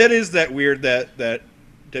 Yeah, that is that weird that WWE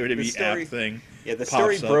The story- app thing. Yeah, the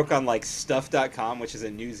story pops up. broke on like stuff.com, which is a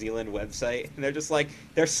New Zealand website, and they're just like,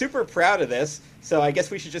 they're super proud of this, so I guess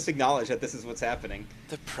we should just acknowledge that this is what's happening.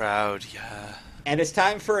 The proud, yeah. And it's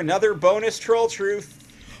time for another bonus Troll Truth.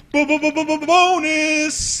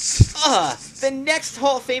 Bonus! The next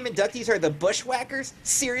Hall of Fame inductees are the Bushwhackers?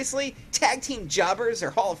 Seriously? Tag team jobbers are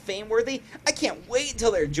Hall of Fame worthy? I can't wait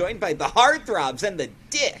until they're joined by the Heartthrobs and the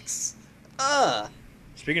Dicks.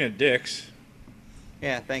 Speaking of dicks,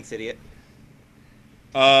 Yeah, thanks, idiot.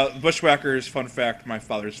 Bushwhackers, fun fact, my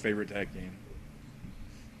father's favorite tag team.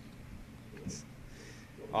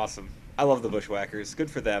 Awesome. I love the Bushwhackers.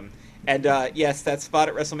 Good for them. And yes, that spot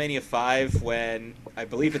at WrestleMania 5 when I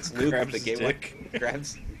believe it's Luke Grabs with the his gateway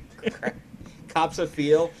dick. cops a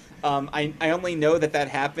feel. I only know that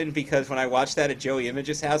happened because when I watched that at Joey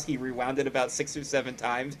Image's house, he rewound it about 6 or 7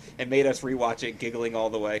 times and made us rewatch it, giggling all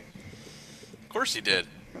the way. Of course he did.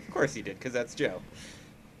 Of course he did, because that's Joe.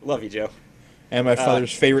 Love you, Joe. And my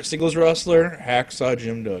father's favorite singles wrestler, Hacksaw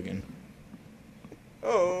Jim Duggan.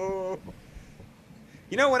 Oh.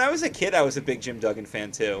 You know, when I was a kid, I was a big Jim Duggan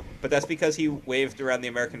fan, too. But that's because he waved around the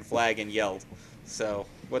American flag and yelled. So,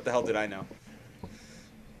 what the hell did I know?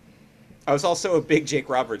 I was also a big Jake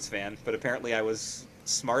Roberts fan, but apparently I was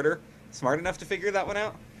smart enough to figure that one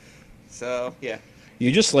out. So, yeah.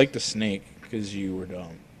 You just like the snake because you were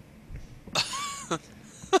dumb.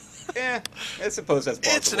 Yeah, I suppose that's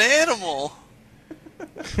possible. It's an animal.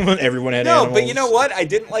 Everyone had No, animals. but you know what? I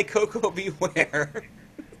didn't like Coco Beware.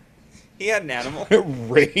 He had an animal.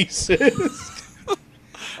 Racist.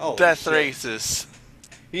 Oh, Death shit. racist.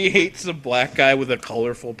 He hates a black guy with a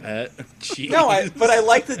colorful pet. Jeez. No, but I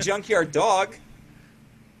like the junkyard dog.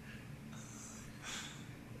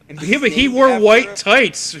 And Yeah, but he named wore after white a-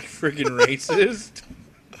 tights. Freaking racist.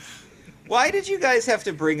 Why did you guys have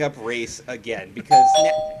to bring up race again? Because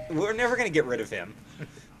we're never going to get rid of him.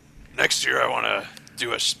 Next year, I want to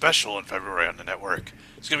do a special in February on the network.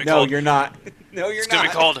 It's gonna be No, called. you're not. No, you're It's not. gonna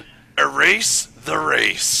be called Erase the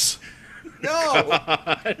Race. No.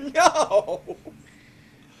 No.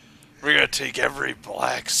 We're gonna take every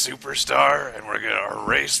black superstar and we're gonna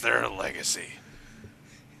erase their legacy.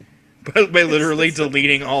 But by literally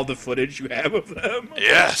deleting all the footage you have of them.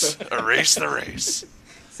 Yes, erase the race.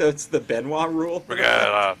 So it's the Benoit rule? We're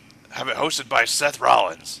gonna have it hosted by Seth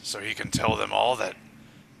Rollins, so he can tell them all that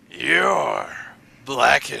you're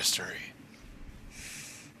Black History.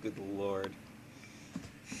 Good lord.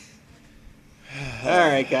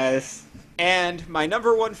 Alright, guys. And my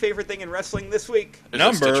number one favorite thing in wrestling this week, Is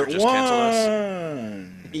Number Stitcher just cancel us?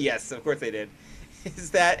 one. yes, of course they did, is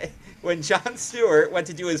that when Jon Stewart went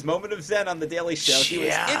to do his moment of zen on The Daily Show, he was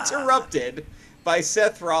Yeah. interrupted by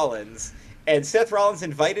Seth Rollins. And Seth Rollins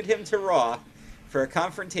invited him to Raw for a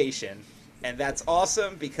confrontation. And that's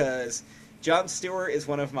awesome because Jon Stewart is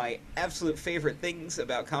one of my absolute favorite things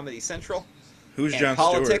about Comedy Central. Who's And Jon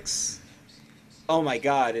Stewart? politics. Oh my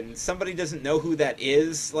god, and somebody doesn't know who that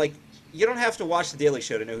is. Like, you don't have to watch The Daily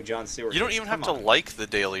Show to know who Jon Stewart is. You don't even have Come to on. like The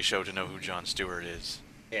Daily Show to know who Jon Stewart is.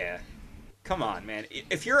 Yeah. Come on, man.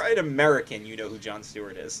 If you're an American, you know who Jon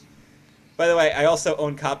Stewart is. By the way, I also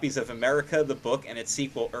own copies of America, the book, and its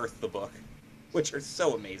sequel, Earth, the book, which are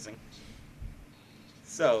so amazing.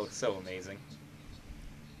 So amazing.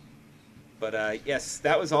 But, yes,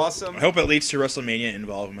 that was awesome. I hope it leads to WrestleMania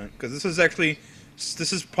involvement because this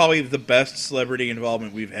is probably the best celebrity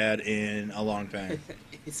involvement we've had in a long time.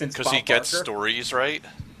 Since Because he Bob gets Barker. stories right.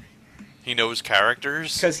 He knows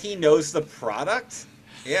characters. Because he knows the product?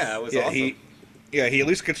 Yeah, it was Yeah, awesome. he at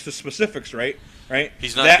least gets the specifics right. Right.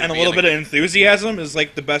 He's not that gonna and a be little in bit of enthusiasm is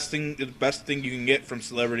like the best thing you can get from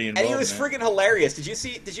celebrity And involvement. he was friggin' hilarious. Did you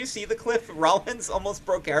see the clip? Rollins almost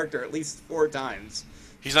broke character at least 4 times.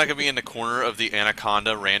 He's not going to be in the corner of the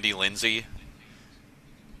Anaconda, Randy Lindsay.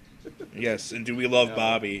 Yes, and do we love No.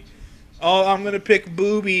 Bobby? Oh, I'm gonna pick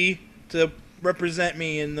Booby to represent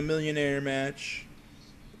me in the Millionaire match.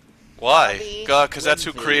 Why? Bobby God, because that's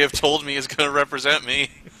who Lindsay. Creative told me is going to represent me.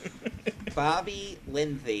 Bobby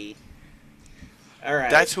Lindsay. All right.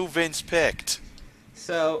 That's who Vince picked.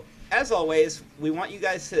 So, as always, we want you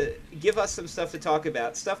guys to give us some stuff to talk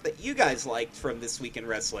about, stuff that you guys liked from this week in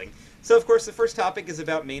wrestling. So, of course, the first topic is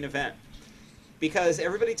about main event. Because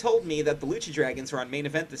everybody told me that the Lucha Dragons were on main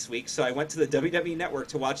event this week, so I went to the WWE Network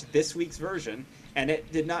to watch this week's version, and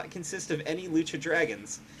it did not consist of any Lucha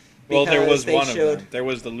Dragons. Well, there because was they one showed- of them. There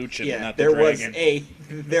was the Lucha, Yeah, not the there Dragon.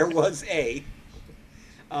 there was a.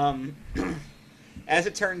 As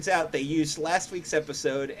it turns out, they used last week's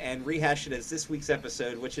episode and rehashed it as this week's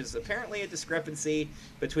episode, which is apparently a discrepancy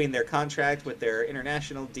between their contract with their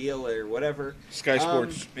international deal or whatever. Sky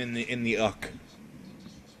Sports in the UC.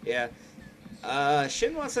 Yeah.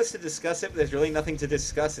 Shin wants us to discuss it, but there's really nothing to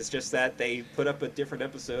discuss. It's just that they put up a different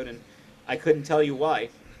episode, and I couldn't tell you why.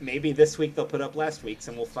 Maybe this week they'll put up last week's,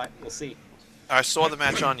 and we'll see. I saw the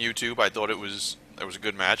match on YouTube. I thought it was a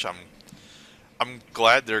good match. I'm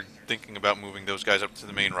glad they're thinking about moving those guys up to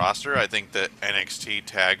the main roster. I think that NXT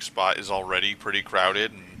tag spot is already pretty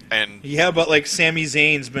crowded, and Yeah, but like Sami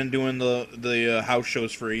Zayn's been doing the house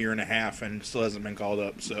shows for a year and a half and still hasn't been called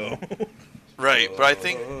up. So right. But I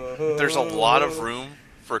think there's a lot of room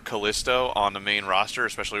for Kalisto on the main roster,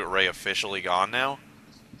 especially with Ray officially gone now.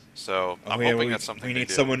 So I'm hoping that's something we they need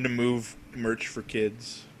do. someone to move merch for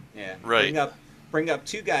kids. Yeah. Right. Bring up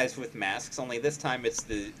 2 guys with masks, only this time it's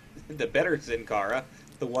the better Sin Cara,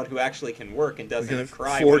 the one who actually can work and We can doesn't have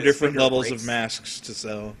cry. 4 when his different finger levels breaks. of masks to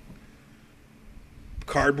sell.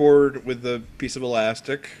 Cardboard with a piece of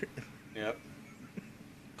elastic, Yep.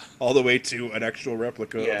 all the way to an actual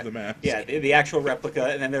replica Yeah. of the mask. Yeah, the actual replica,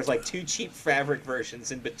 and then there's like 2 cheap fabric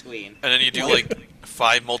versions in between. And then you do like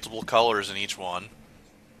 5 multiple colors in each one.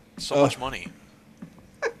 So Oh. much money.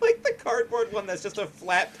 I like the cardboard one that's just a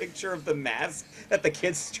flat picture of the mask that the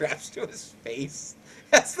kid straps to his face.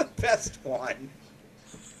 That's the best one.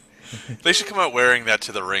 They should come out wearing that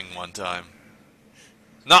to the ring one time.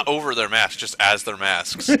 Not over their mask, just as their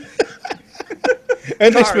masks. And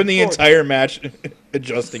they spend the Cardboard. entire match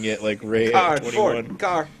adjusting it like Ray at 21.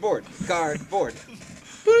 Cardboard.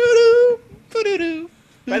 Boo-doo, boo-doo-doo,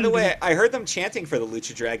 By the boo-doo-doo. way, I heard them chanting for the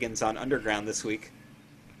Lucha Dragons on Underground this week.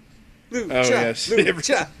 Lucha, Oh, yes.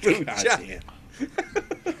 Lucha, God Lucha.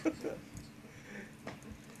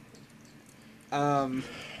 damn.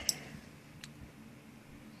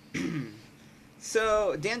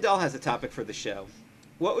 So, Dan Dahl has a topic for the show.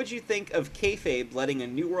 What would you think of kayfabe letting a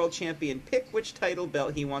new world champion pick which title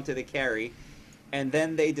belt he wanted to carry, and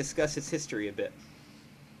then they discuss its history a bit?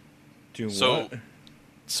 Do So- what?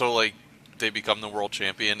 So, like, they become the world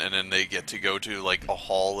champion, and then they get to go to, like, a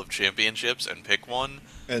hall of championships and pick one.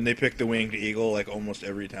 And they pick the winged eagle like almost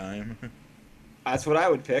every time. That's what I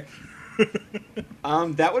would pick.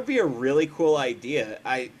 That would be a really cool idea.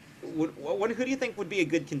 Who do you think would be a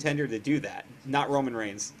good contender to do that? Not Roman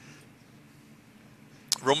Reigns.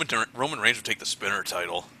 Roman Reigns would take the spinner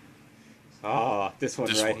title. Oh, this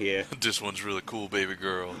one right here. This one's really cool, baby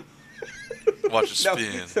girl. Watch it No,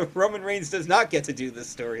 spin. so Roman Reigns does not get to do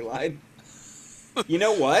this storyline. You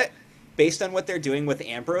know what? Based on what they're doing with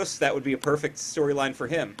Ambrose, that would be a perfect storyline for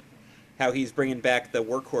him. How he's bringing back the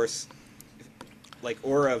workhorse, like,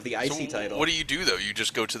 aura of the IC title. What do you do, though? You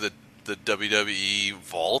just go to the WWE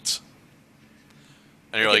vault?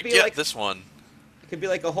 And you're It like, could be yeah, like- this one. It could be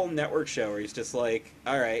like a whole network show where he's just like,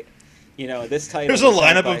 all right, you know, this title... There's a is held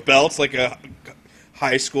lineup by- of belts like a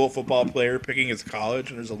high school football player picking his college,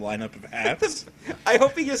 and there's a lineup of hats. I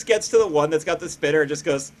hope he just gets to the one that's got the spinner and just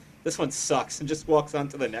goes, this one sucks, and just walks on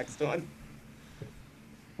to the next one.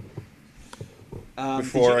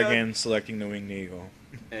 Before, did you know- again, selecting the winged eagle.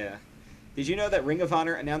 Yeah. Did you know that Ring of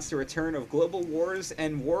Honor announced the return of Global Wars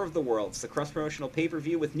and War of the Worlds, the cross-promotional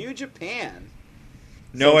pay-per-view with New Japan?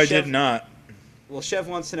 No, So I Chef- did not. Well, Chev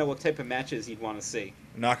wants to know what type of matches you'd want to see.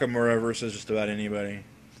 Nakamura versus just about anybody.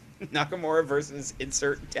 Nakamura versus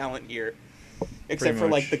insert talent here. Except Pretty for,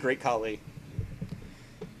 like, much. the Great Khali.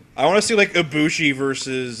 I want to see like Ibushi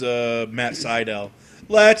versus Matt Sydal.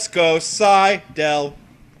 Let's go, Sydal.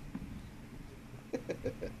 A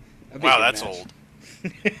big Wow, good that's match. old.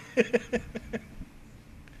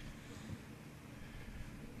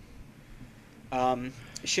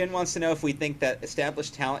 Shin wants to know if we think that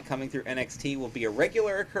established talent coming through NXT will be a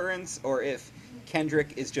regular occurrence, or if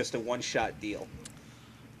Kendrick is just a one-shot deal.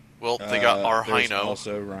 Well, they got our There's Hino,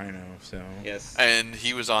 also Rhino, so Yes. and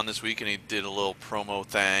he was on this week, and he did a little promo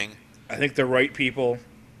thing. I think the right people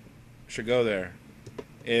should go there.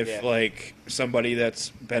 If Yeah. like somebody that's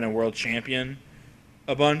been a world champion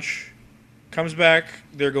a bunch comes back,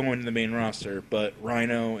 they're going to the main roster. But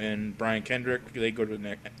Rhino and Brian Kendrick, they go to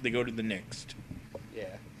the next. Yeah.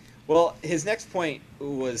 Well, his next point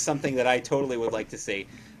was something that I totally would like to see.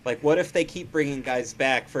 Like, what if they keep bringing guys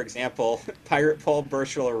back? For example, Pirate Paul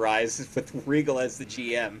Burchill arrives with Regal as the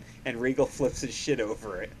GM, and Regal flips his shit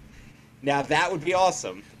over it. Now, that would be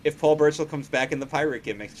awesome if Paul Burchill comes back in the Pirate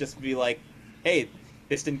gimmicks. Just be like, hey,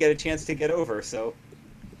 this didn't get a chance to get over, so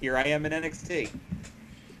here I am in NXT.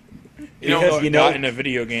 Because you know- not in a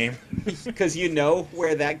video game. Because you know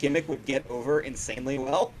where that gimmick would get over insanely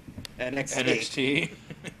well? NXT. NXT.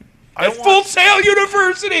 I At don't Full want- Sail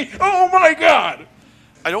University. Oh my God.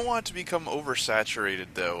 I don't want it to become oversaturated,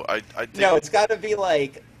 though. I think, No, it's got to be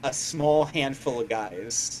like a small handful of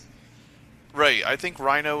guys. right. I think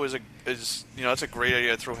Rhino is that's a great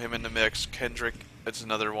idea to throw him in the mix. Kendrick, it's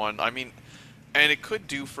another one. I mean, and it could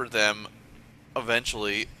do for them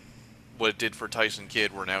eventually what it did for Tyson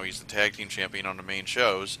Kidd, where now he's the tag team champion on the main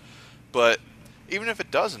shows. But even if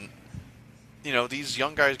it doesn't, these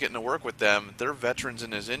young guys getting to work with them, they're veterans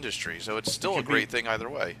in this industry, so it's still a could be- great thing either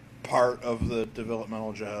way. Part of the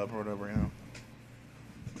developmental job or whatever,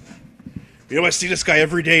 I see this guy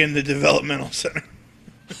every day in the developmental center.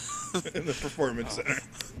 In the performance center.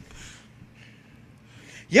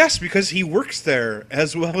 Yes, because he works there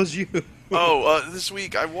as well as you. This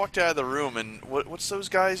week I walked out of the room, and what's those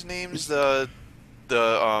guys' names? The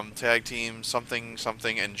tag team something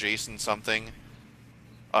and Jason something.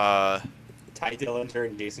 Ty Dillinger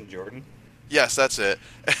and Jason Jordan. Yes, that's it.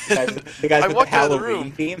 The guys I with the walked out of the Halloween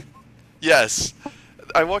room. theme. Yes.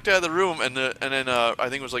 I walked out of the room, and then I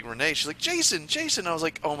think it was like Renee. She's like, Jason. I was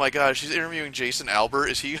like, oh my god, she's interviewing Jason Albert.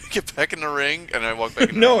 Is he gonna get back in the ring? And I walked back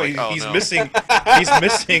in the No, ring. Like, he's no. missing. He's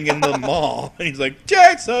missing in the mall, and he's like,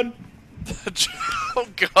 Jason. Oh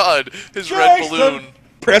god, his red Jason! balloon.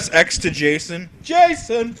 Press X to Jason.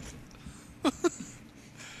 Jason.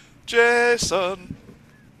 Jason.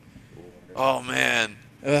 Oh man,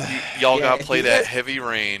 Ugh. y'all Yeah, gotta play you that guys- Heavy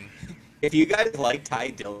Rain. If you guys like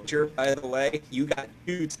Ty Dillinger, by the way, you got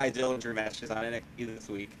 2 Ty Dillinger matches on NXT this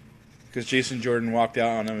week. Because Jason Jordan walked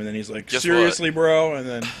out on him, and then he's like, Guess seriously, bro? And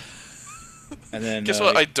then Guess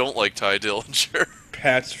what? I don't like Ty Dillinger.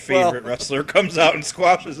 Pat's favorite wrestler comes out and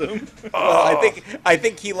squashes him. Well, I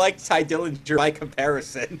think he liked Ty Dillinger by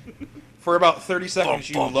comparison. For about 30 seconds,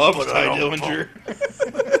 you Bum, loved bum, Ty ba-da-dum, Dillinger.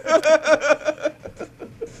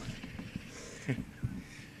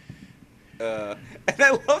 And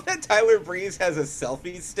I love that Tyler Breeze has a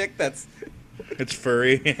selfie stick that's It's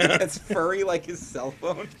furry. furry like his cell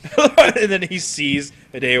phone. And then he sees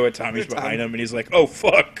Hideo Itami's behind him, and he's like, oh,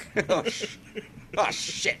 fuck. Oh, oh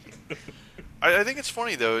shit. I think it's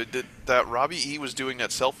funny though that Robbie E was doing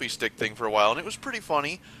that selfie stick thing for a while, and it was pretty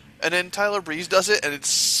funny. And then Tyler Breeze does it, and it's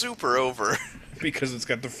super over. Because it's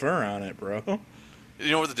got the fur on it, bro.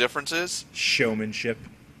 You know what the difference is? Showmanship.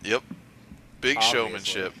 Yep, big Obviously.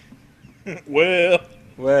 showmanship. Well.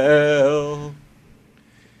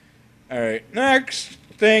 All right, next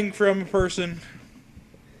thing from a person.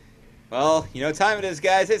 Well, you know what time it is,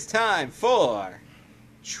 guys. It's time for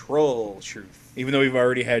Troll Truth. Even though we've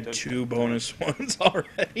already had 2 bonus ones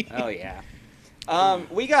already. Oh yeah.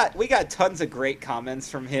 We got tons of great comments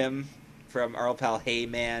from him, from our old pal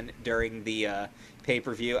Heyman during the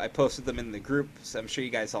pay-per-view. I posted them in the group, so I'm sure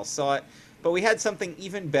you guys all saw it. But we had something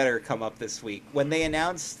even better come up this week when they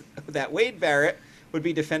announced that Wade Barrett would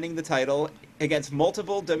be defending the title against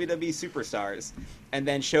multiple WWE superstars, and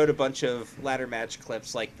then showed a bunch of ladder match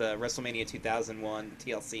clips like the WrestleMania 2001,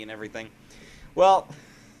 TLC, and everything. Well,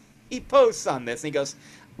 he posts on this and he goes,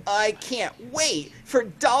 I can't wait for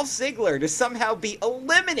Dolph Ziggler to somehow be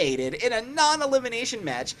eliminated in a non-elimination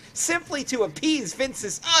match simply to appease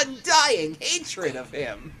Vince's undying hatred of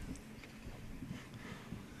him.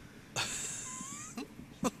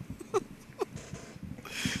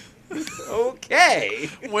 Okay.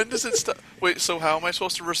 When does it stop? Wait, so how am I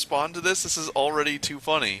supposed to respond to this? This is already too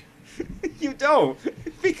funny. You don't.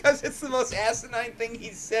 Because it's the most asinine thing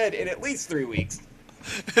he's said in at least 3 weeks.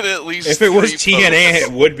 And at least If it was 3 TNA, posts.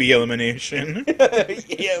 it would be elimination.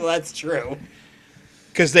 Yeah, well, that's true.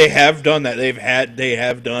 Because they have done that. They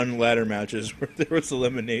have done ladder matches where there was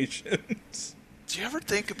eliminations. Do you ever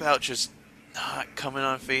think about just not coming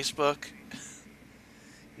on Facebook?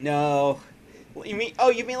 No. You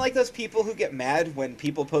mean like those people who get mad when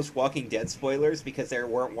people post Walking Dead spoilers because they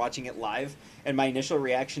weren't watching it live? And my initial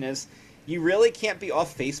reaction is, you really can't be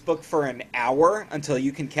off Facebook for an hour until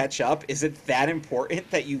you can catch up? Is it that important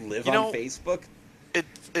that you live on Facebook?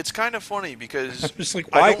 It's kind of funny because I'm just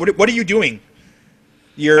like, why? What are you doing? I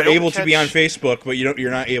You're don't able to be on catch- Facebook, but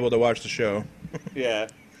you're not able to watch the show. Yeah.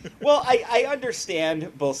 Well, I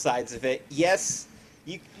understand both sides of it. Yes,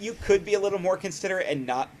 you could be a little more considerate and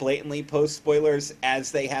not blatantly post spoilers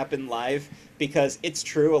as they happen live, because it's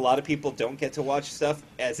true, a lot of people don't get to watch stuff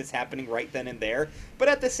as it's happening right then and there. But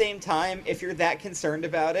at the same time, if you're that concerned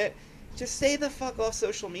about it, just stay the fuck off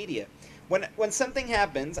social media. When something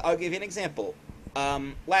happens, I'll give you an example.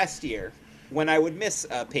 Last year, when I would miss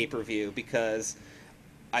a pay-per-view because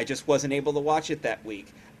I just wasn't able to watch it that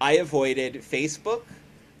week, I avoided Facebook,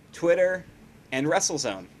 Twitter, and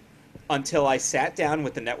WrestleZone until I sat down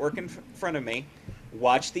with the network in front of me,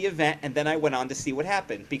 watched the event, and then I went on to see what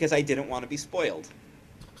happened because I didn't want to be spoiled.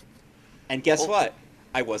 And guess what?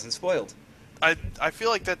 I wasn't spoiled. I feel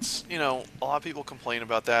like that's, a lot of people complain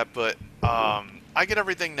about that, but I get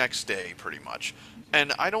everything next day pretty much.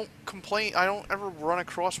 And I don't complain, I don't ever run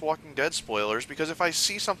across Walking Dead spoilers, because if I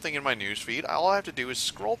see something in my newsfeed, all I have to do is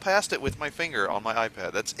scroll past it with my finger on my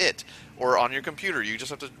iPad. That's it. Or on your computer, you just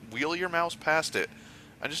have to wheel your mouse past it.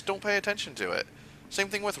 I just don't pay attention to it. Same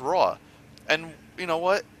thing with Raw. And you know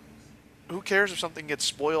what? Who cares if something gets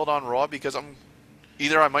spoiled on Raw, because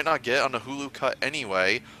either I might not get on the Hulu cut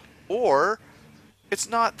anyway, or it's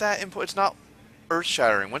not that it's not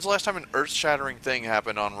earth-shattering. When's the last time an earth-shattering thing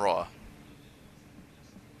happened on Raw?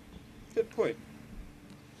 Good point.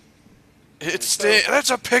 It's Sting. That's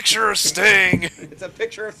a picture of Sting. It's a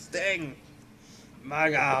picture of Sting.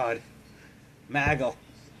 My God. Maggle.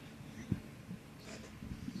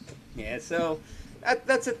 Yeah, so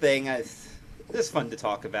that's a thing. It's just fun to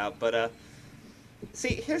talk about. But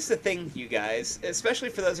See, here's the thing, you guys, especially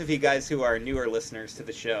for those of you guys who are newer listeners to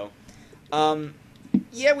the show.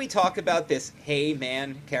 Yeah, we talk about this Hey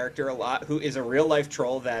Man character a lot, who is a real-life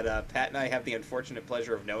troll that Pat and I have the unfortunate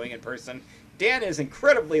pleasure of knowing in person. Dan is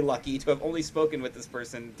incredibly lucky to have only spoken with this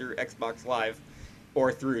person through Xbox Live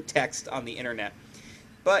or through text on the internet.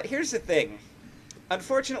 But here's the thing.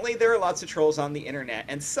 Unfortunately, there are lots of trolls on the internet,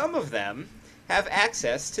 and some of them have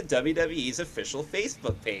access to WWE's official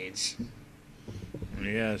Facebook page.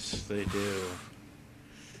 Yes, they do.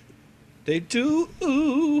 They do.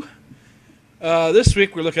 Ooh. This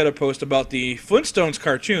week we're looking at a post about the Flintstones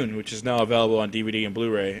cartoon, which is now available on DVD and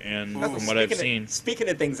Blu-ray. And from what I've seen, Speaking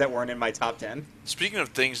of things that weren't in my top 10. Speaking of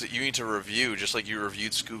things that you need to review, just like you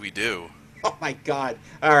reviewed Scooby-Doo. Oh my god.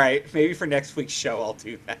 Alright, maybe for next week's show I'll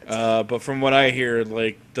do that. but from what I hear,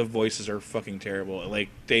 like, the voices are fucking terrible. Like,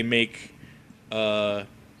 they make Slam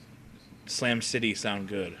City sound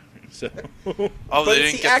good. So, Oh, but they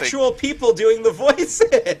it's didn't the get actual people doing the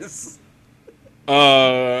voices.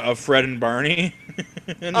 of Fred and Barney.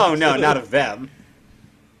 Oh no, not of them.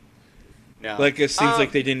 No. Like, it seems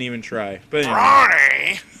like they didn't even try. But anyway,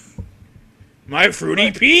 Barney! my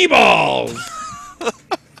fruity pea balls.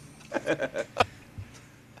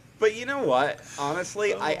 But you know what?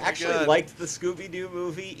 Honestly, Oh I my actually God. liked the Scooby-Doo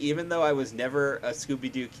movie, even though I was never a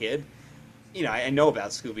Scooby-Doo kid. You know, I know about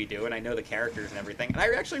Scooby-Doo, and I know the characters and everything, and I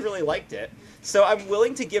actually really liked it. So I'm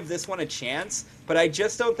willing to give this one a chance, but I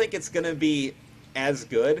just don't think it's going to be as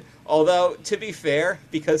good. Although, to be fair,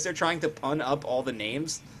 because they're trying to pun up all the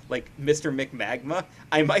names, like Mr. McMagma,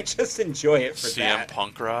 I might just enjoy it for CM that.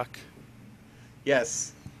 Punk Rock?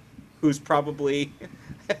 Yes. Who's probably...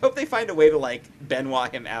 I hope they find a way to, like,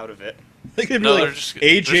 Benoit him out of it. Like, it'd be No, they're like just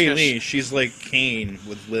AJ gonna Lee. She's like Kane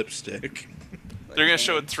with lipstick. They're going to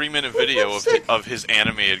show a 3-minute video of his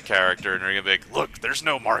animated character, and they're going to be like, look, there's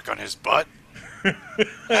no mark on his butt. Look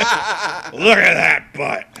at that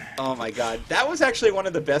butt. Oh my god. That was actually one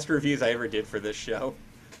of the best reviews I ever did for this show.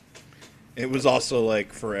 It was also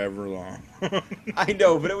like forever long. I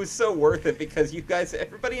know, but it was so worth it because you guys,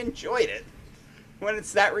 everybody enjoyed it. When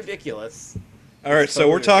it's that ridiculous. All right, so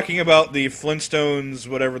we're talking about the Flintstones,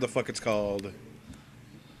 whatever the fuck it's called.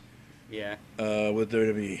 Yeah. With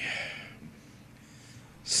WWE.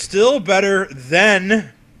 Still better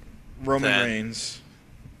than Roman Than. Reigns.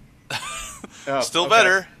 Oh, Still okay.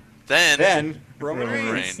 better than... Then, Roman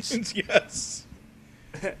Roman Reigns. Reigns. Yes.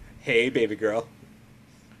 Hey, baby girl.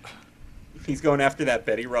 He's going after that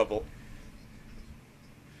Betty Rubble.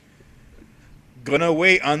 Gonna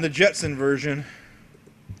wait on the Jetson version.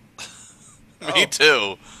 Me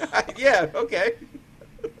too. Yeah, okay.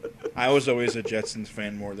 I was always a Jetsons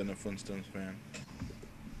fan more than a Flintstones fan.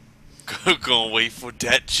 Gonna wait for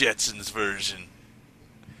that Jetsons version.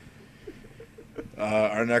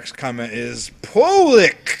 Our next comment is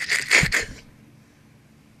Polik.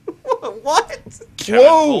 What? Kevin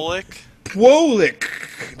Whoa. Polik?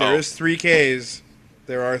 Polik. There Oh. is 3 Ks.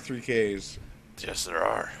 There are 3 Ks. Yes, there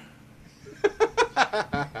are.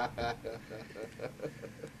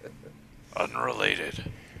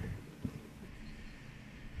 Unrelated.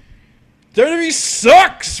 WWE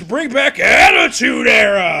sucks! Bring back Attitude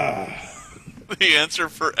Era! The answer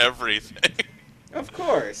for everything. Of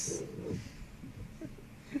course.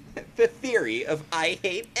 The theory of I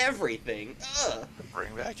hate everything. Ugh.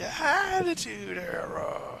 Bring back Attitude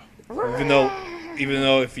Era. Even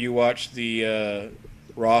though if you watch the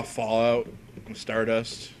Raw Fallout with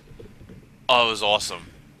Stardust, Oh, it was awesome.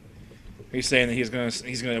 he's saying that he's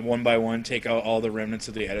gonna one by one take out all the remnants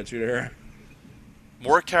of the Attitude Era.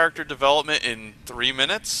 More character development in 3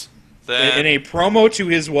 minutes than... In a promo to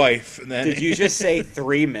his wife. And then, Did you just say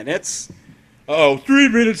 3 minutes? Oh, 3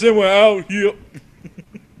 minutes and we're out here.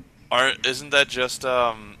 Isn't that just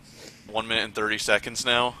 1 minute and 30 seconds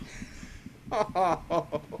now?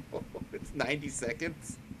 Oh, it's 90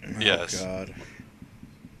 seconds. Yes. Oh, God.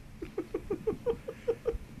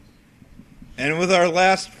 And with our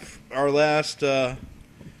last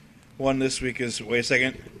one this week is, wait a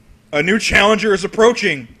second, a new challenger is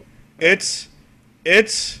approaching. It's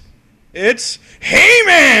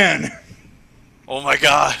Heyman! Oh my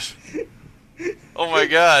god. Oh my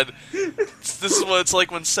god. This is what it's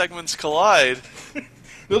like when segments collide.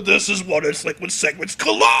 This is what it's like when segments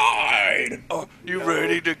collide! Oh, you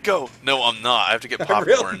ready to go? No, I'm not. I have to get I'm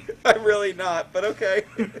popcorn. really not, but okay.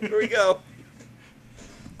 Here we go.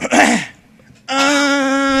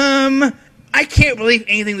 I can't believe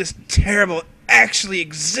anything this terrible actually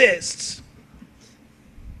exists.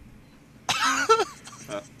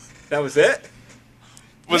 That was it?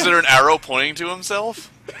 Was there an arrow pointing to himself?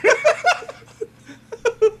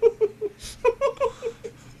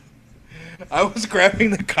 I was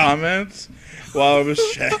grabbing the comments while I was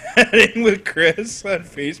chatting with Chris on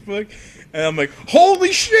Facebook, and I'm like,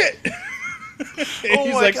 "Holy shit!" And Oh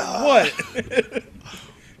he's my like, God. "What?"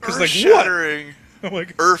 He's like, "What?" Shattering. I'm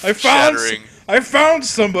like, Earth-shattering. I found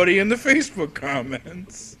somebody in the Facebook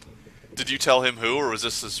comments." Did you tell him who, or was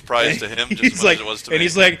this a surprise to him just He's as much like, as it was to and me?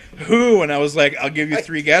 he's like, "Who?" And I was like, "I'll give you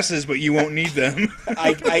 3 guesses, but you won't need them."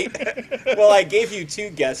 Well, I gave you 2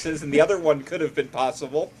 guesses, and the other one could have been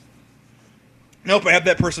possible. Nope, I have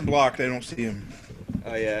that person blocked. I don't see him.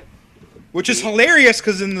 Oh yeah. Which is hilarious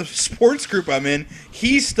because in the sports group I'm in,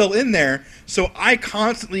 he's still in there, so I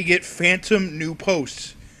constantly get phantom new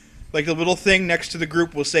posts. Like the little thing next to the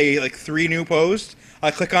group will say like 3 new posts.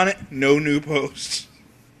 I click on it, no new posts.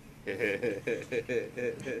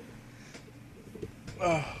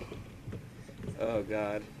 Oh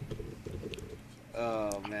God.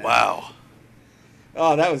 Oh man. Wow.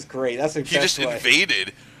 Oh, that was great. That's the He best just way.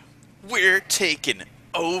 invaded. We're taking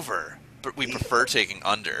over, but we prefer taking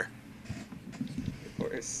under. Of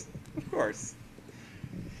course. Of course.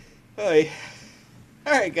 Oy.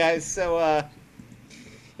 Alright, guys, so,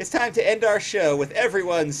 it's time to end our show with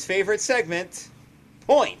everyone's favorite segment,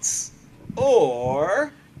 Points.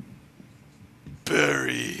 Or...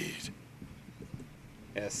 Buried.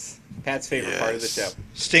 Yes, Pat's favorite part of the show. Yes.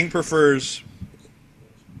 Sting prefers.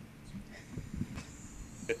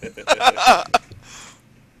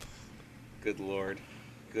 Good lord.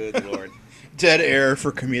 Good lord. Dead air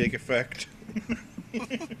for comedic effect.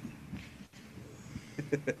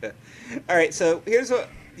 Alright, so here's what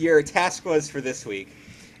your task was for this week.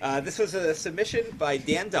 This was a submission by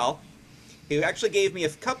Dan Dahl, who actually gave me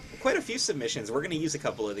quite a few submissions. We're going to use a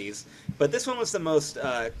couple of these, but this one was the most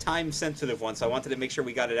time-sensitive one, so I wanted to make sure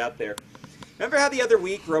we got it out there. Remember how the other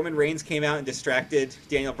week Roman Reigns came out and distracted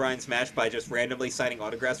Daniel Bryan's match by just randomly signing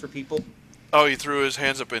autographs for people? Oh, he threw his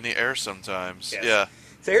hands up in the air sometimes. Yes. Yeah.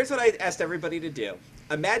 So here's what I asked everybody to do.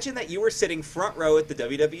 Imagine that you were sitting front row at the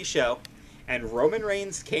WWE show, and Roman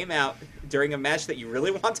Reigns came out during a match that you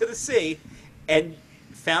really wanted to see, and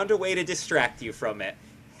found a way to distract you from it.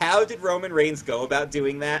 How did Roman Reigns go about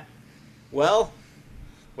doing that? Well,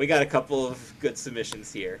 we got a couple of good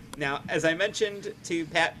submissions here. Now, as I mentioned to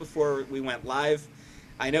Pat before we went live,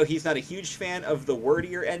 I know he's not a huge fan of the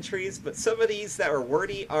wordier entries, but some of these that are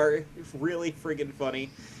wordy are really friggin' funny.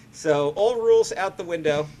 So, all rules out the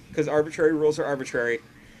window, because arbitrary rules are arbitrary.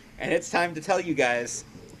 And it's time to tell you guys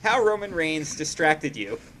how Roman Reigns distracted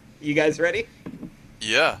you. You guys ready?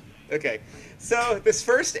 Yeah. Okay. So, this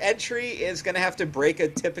first entry is going to have to break a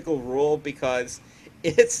typical rule because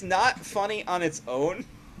it's not funny on its own.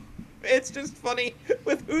 It's just funny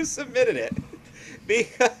with who submitted it.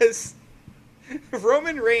 Because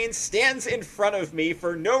Roman Reigns stands in front of me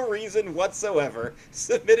for no reason whatsoever,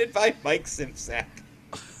 submitted by Mike Simsack.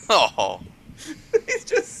 Oh. He's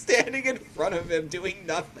just standing in front of him doing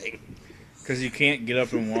nothing. Because you can't get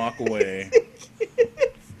up and walk away.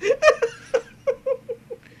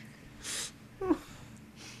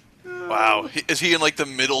 Wow. Is he in like the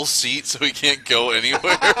middle seat so he can't go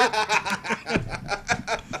anywhere?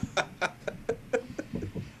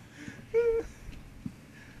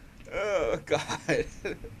 Oh, God.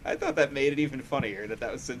 I thought that made it even funnier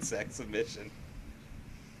that was Simsack's submission.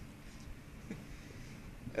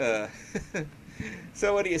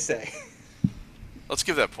 So what do you say? Let's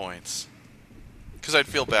give that points. Because I'd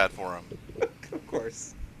feel bad for him. Of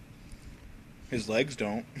course. His legs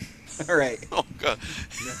don't. All right. Oh, God.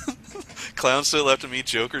 Clown's to the left of me,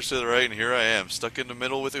 Joker's to the right, and here I am, stuck in the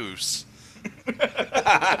middle with Oos.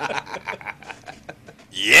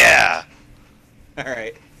 Yeah! All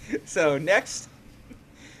right. So next,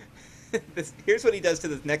 here's what he does to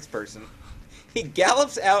this next person. He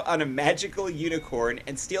gallops out on a magical unicorn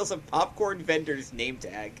and steals a popcorn vendor's name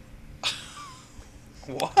tag.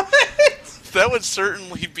 What? That would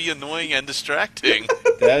certainly be annoying and distracting.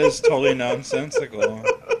 That is totally nonsensical.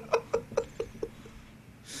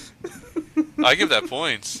 I give that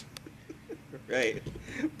points. Right.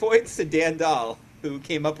 Points to Dan Dahl, who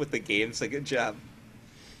came up with the game, so good job.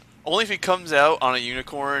 Only if he comes out on a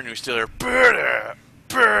unicorn and we still hear Berta,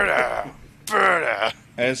 Berta, Berta.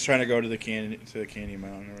 I was trying to go to the candy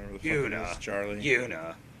mountain or whatever the fuck it is, Charlie.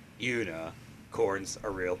 You know. Corns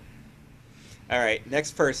are real. All right,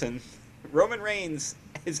 next person. Roman Reigns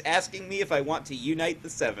is asking me if I want to unite the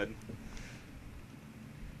Seven.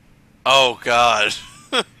 Oh, God.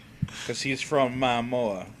 Because he's from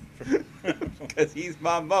Mamoa. Because he's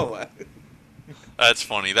Momoa. That's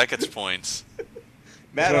funny. That gets points.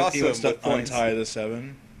 Matt He also wants to with points. untie the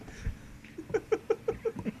Seven.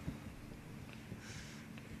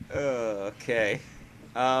 Okay.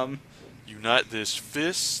 Unite this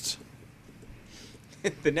fist.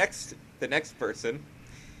 the next person,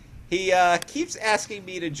 he keeps asking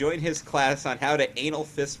me to join his class on how to anal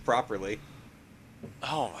fist properly.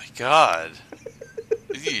 Oh my god.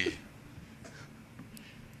 Eey.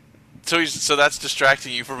 So that's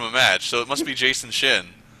distracting you from a match. So it must be Jason Shin.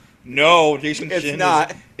 No, Jason It's Shin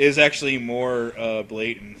not. is actually more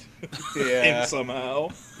blatant. Yeah. Somehow.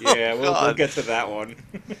 Yeah, we'll God. get to that one.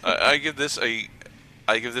 I give this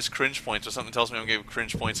cringe points. So something tells me I'm gonna give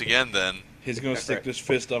cringe points again. Then He's gonna stick Alright. this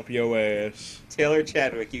fist up yo ass. Taylor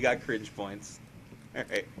Chadwick, you got cringe points. All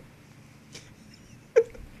right.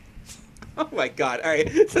 Oh my god. All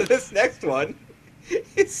right. So this next one,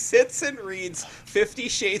 it sits and reads 50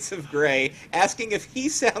 Shades of Grey, asking if he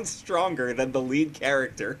sounds stronger than the lead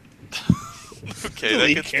character. okay, that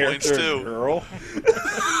Lead gets points character too. girl.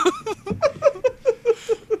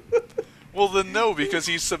 Well, then no, because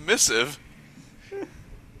he's submissive.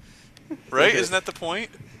 Right? Isn't that the point?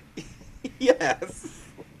 Yes.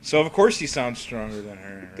 So of course he sounds stronger than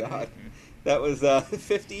her. right? God. That was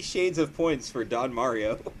 50 Shades of points for Don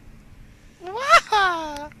Mario.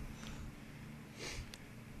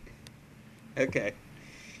 Okay.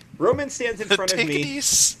 Roman stands in front of me.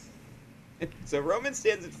 Tickities. So Roman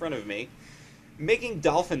stands in front of me, making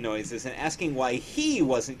dolphin noises and asking why he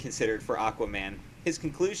wasn't considered for Aquaman. His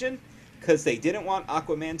conclusion? Because they didn't want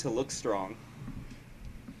Aquaman to look strong.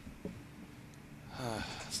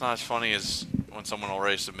 It's not as funny as when someone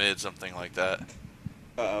already submitted something like that.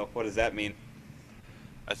 Uh-oh, what does that mean?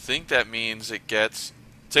 I think that means it gets...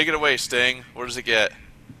 Take it away, Sting. What does it get?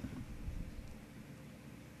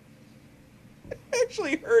 I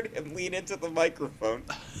actually heard him lean into the microphone.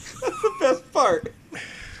 That's the best part.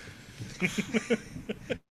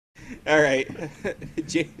 All right.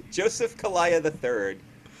 Joseph Kalaya III,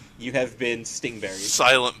 you have been sting-buried.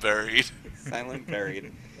 Silent buried. Silent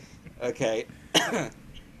buried. Okay.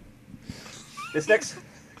 This next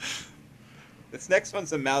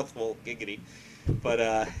one's a mouthful, giggity.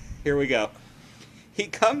 But here we go. He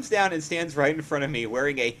comes down and stands right in front of me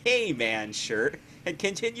wearing a Hey Man shirt and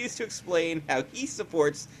continues to explain how he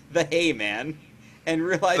supports the Hey Man and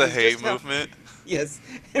realizes The Hey just how, movement. yes,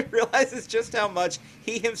 and realizes just how much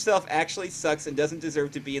he himself actually sucks and doesn't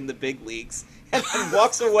deserve to be in the big leagues, and then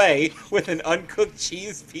walks away with an uncooked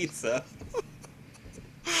cheese pizza.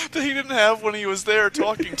 That he didn't have when he was there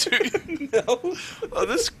talking to you. No. Oh,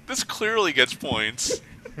 this clearly gets points.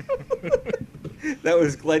 That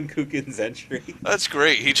was Glenn Kukin's entry. That's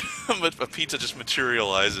great. A pizza just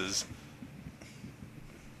materializes.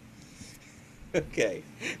 Okay.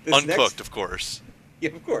 Uncooked, of course.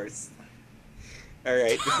 Yeah, of course. All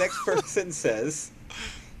right. This next person says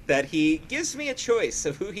that he gives me a choice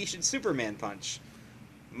of who he should Superman punch: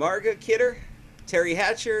 Margot Kidder, Terry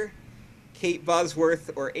Hatcher, Kate Bosworth,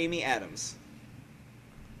 or Amy Adams.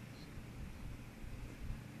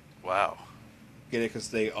 Wow. Get it? Because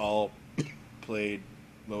they all played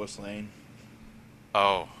Lois Lane.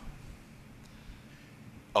 Oh.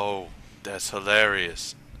 Oh, that's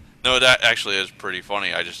hilarious. No, that actually is pretty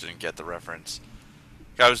funny. I just didn't get the reference.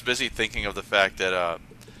 I was busy thinking of the fact that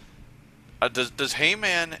does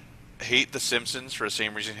Heyman hate The Simpsons for the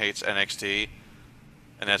same reason he hates NXT?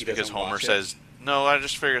 And that's He because doesn't Homer watch it? says no. I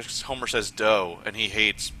just figured Homer says dough, and he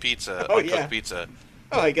hates pizza, Oh, uncooked yeah. pizza.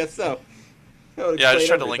 Oh, I guess so. That would Yeah, I just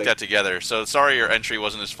explain tried to link that together. So sorry your entry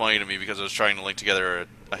wasn't as funny to me because I was trying to link together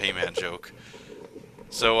a Heyman joke.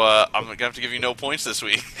 So I'm gonna have to give you no points this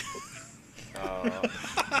week.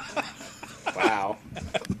 Wow.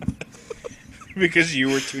 Because you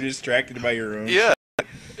were too distracted by your own. Yeah,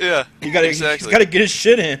 yeah. You gotta, exactly. he's gotta get his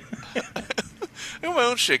shit in. I got my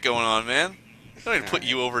own shit going on, man. I don't need to put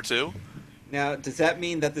you over too. Now, does that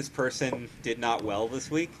mean that this person did not well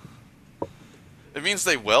this week? It means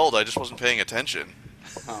they welled. I just wasn't paying attention.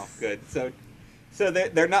 Oh, good. So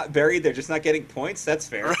they're not buried. They're just not getting points. That's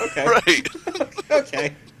fair. Okay. Right.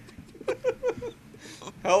 Okay.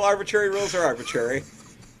 All arbitrary rules are arbitrary.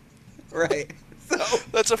 Right. So,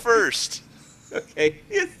 That's a first. okay,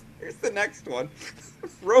 here's the next one.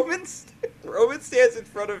 Roman stands in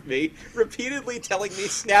front of me, repeatedly telling me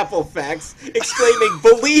Snapple facts, exclaiming,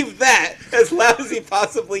 "Believe that!" as loud as he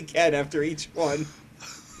possibly can after each one.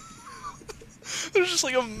 There's just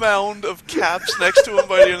like a mound of caps next to him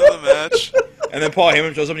by the end of the match. And then Paul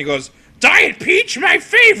Heyman shows up and he goes, "Diet Peach, my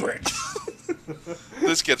favorite!"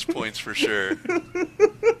 This gets points for sure.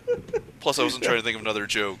 Plus, I wasn't trying to think of another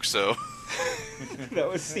joke, so That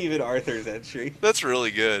was Stephen Arthur's entry. that's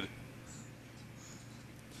really good.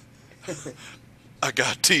 I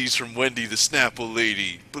got teas from Wendy the Snapple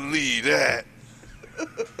Lady. Believe that.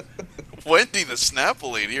 Wendy the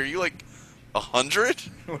Snapple Lady? Are you like 100?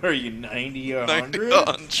 What are you, 90, 90, 100?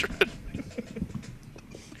 100?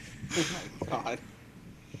 Oh my god.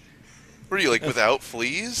 What are you, like, without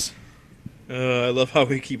fleas? I love how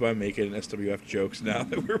we keep on making SWF jokes now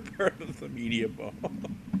that we're part of the media ball.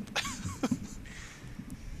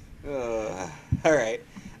 Alright.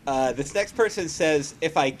 This next person says,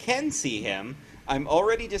 if I can see him, I'm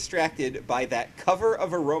already distracted by that cover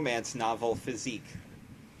of a romance novel physique.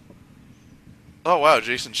 Oh, wow,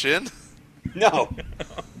 Jason Shin? No.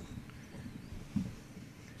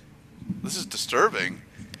 This is disturbing.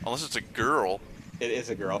 Unless it's a girl. It is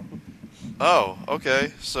a girl. Oh,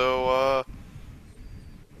 okay. So,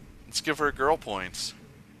 let's give her girl points.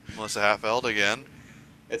 Melissa Hatfield again.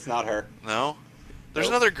 It's not her. No? There's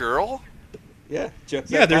Nope. another girl? Yeah, Joseph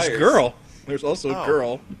Yeah, there's Myers. girl. There's also Oh.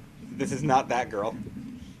 girl. This is not that girl.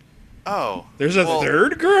 Oh. There's a well,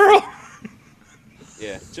 third girl?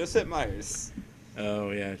 Yeah, Joseph Myers. Oh,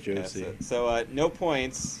 yeah, Yeah, Josie. so no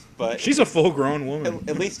points, but She's a full-grown woman.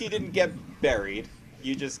 at least you didn't get buried.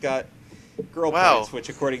 You just got girl Wow. points, which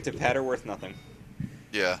according to Pat are worth nothing.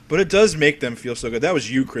 Yeah. But it does make them feel so good. That was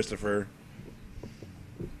you, Christopher.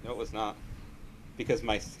 No, it was not. Because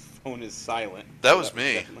my phone is silent. That So was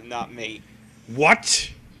me. definitely not me. What?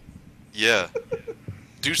 Yeah.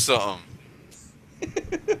 Do something.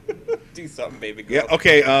 Do something, baby girl. Yeah,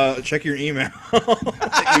 okay, check your email.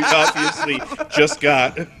 That you obviously just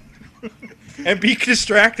got. And be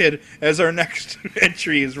distracted as our next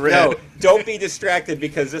entry is read. No, don't be distracted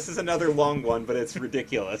because this is another long one, but it's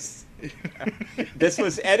ridiculous. This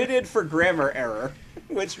was edited for grammar error,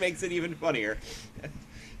 which makes it even funnier.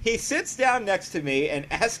 He sits down next to me and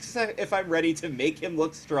asks if I'm ready to make him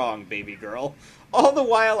look strong, baby girl. All the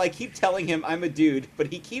while I keep telling him I'm a dude,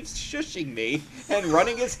 but he keeps shushing me and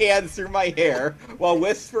running his hands through my hair while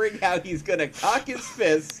whispering how he's gonna cock his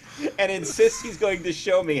fists and insists he's going to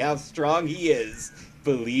show me how strong he is.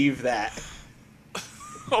 Believe that.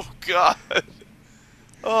 Oh, God.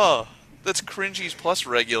 Oh, that's cringies plus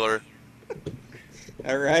regular.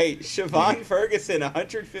 All right, Siobhan Ferguson,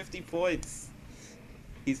 150 points.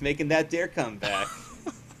 He's making that dare comeback.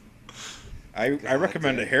 I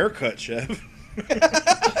recommend a haircut, Chef.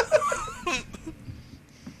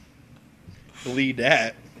 Believe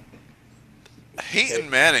that. Hayden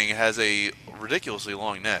Manning has a ridiculously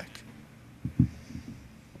long neck.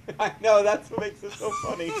 I know, that's what makes it so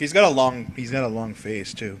funny. He's got a long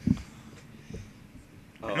face too.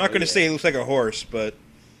 I'm not going to say he looks like a horse, but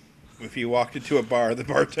if you walked into a bar, the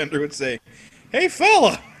bartender would say, "Hey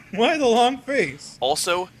fella, why the long face?"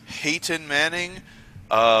 Also, Hayden Manning,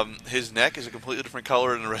 his neck is a completely different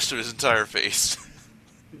color than the rest of his entire face.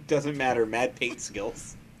 Doesn't matter, mad paint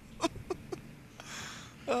skills.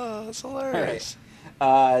 Oh, that's hilarious.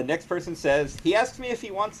 Next person says, he asked me if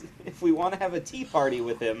we want to have a tea party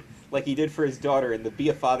with him, like he did for his daughter in the Be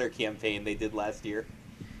a Father campaign they did last year.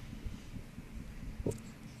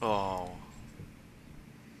 Oh.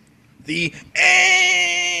 The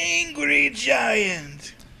angry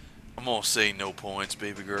giant. I'm gonna say no points,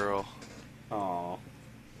 baby girl. Aw.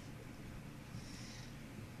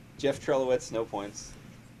 Jeff Trelowitz, no points.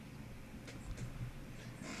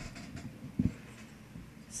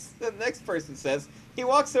 The next person says, he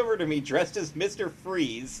walks over to me dressed as Mr.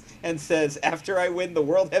 Freeze and says, after I win the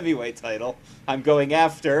World Heavyweight title, I'm going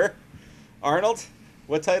after... Arnold,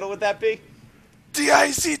 what title would that be? The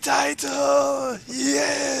IC title!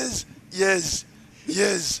 Yes! Yes!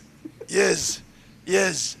 Yes! Yes!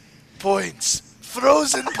 Yes! Points!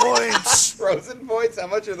 Frozen points! Frozen points? How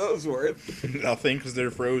much are those worth? Nothing, because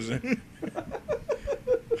they're frozen.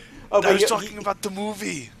 Oh, I was he- talking about the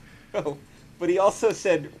movie. Oh, but he also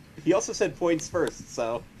said points first,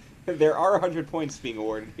 so there are 100 points being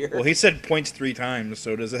awarded here. Well, he said points 3 times,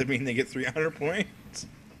 so does that mean they get 300 points?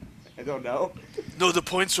 I don't know. No, the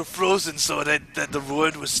points were frozen so that the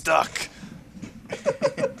word was stuck.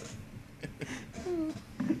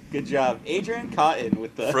 Good job. Adrian Cotton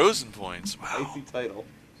with the Frozen points. Wow. IC title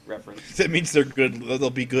reference. That means they're good. They'll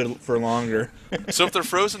be good for longer. So if they're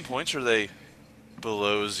frozen points, are they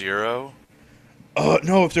below 0?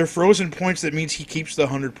 No, if they're frozen points, that means he keeps the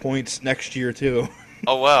 100 points next year, too.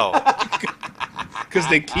 Oh, wow. Because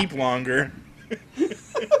they keep longer.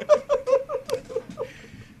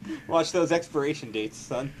 Watch those expiration dates,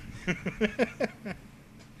 son.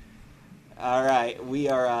 All right, we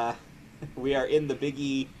are in the Big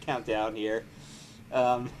E countdown here.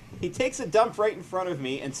 He takes a dump right in front of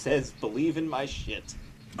me and says, "Believe in my shit."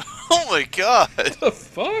 Oh, my God. The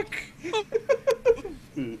fuck?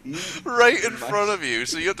 Right in front of you,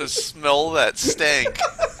 so you have to smell that stank.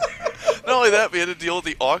 Not only that, we had to deal with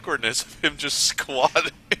the awkwardness of him just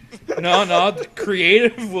squatting. No, the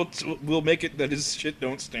creative will make it that his shit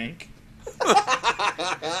don't stink.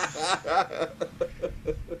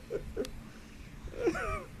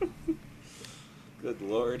 Good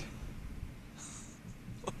lord.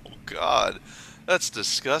 Oh God, that's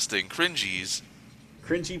disgusting. Cringies.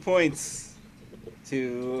 Cringy points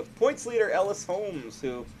to points leader Ellis Holmes,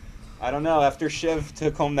 who, I don't know, after Shiv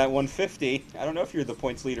took home that 150, I don't know if you're the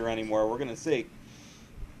points leader anymore. We're going to see.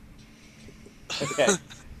 Okay.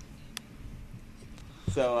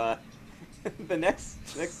 So, the next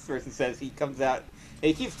person says he comes out, and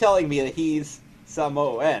he keeps telling me that he's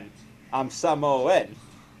Samoan. I'm Samoan.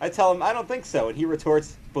 I tell him I don't think so, and he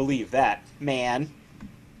retorts, believe that, man.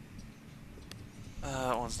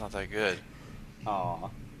 That one's not that good. Aw.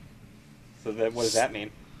 So then, what does that mean?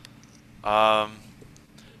 I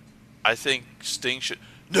think Sting should.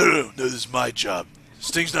 No, this is my job.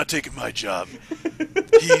 Sting's not taking my job.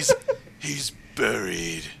 He's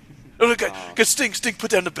buried. Oh, look, Sting, put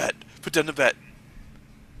down the bat. Put down the bat.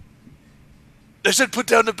 I said put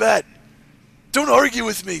down the bat. Don't argue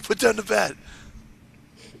with me. Put down the bat.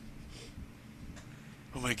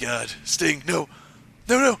 Oh my God, Sting, no.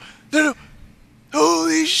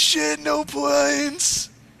 Holy shit, no points.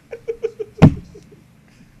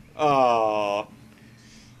 Oh.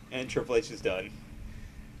 And Triple H is done.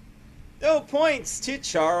 No points to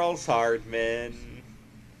Charles Hardman.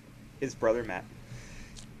 His brother Matt.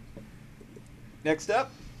 Next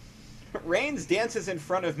up, Reigns dances in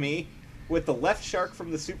front of me with the left shark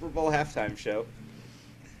from the Super Bowl halftime show.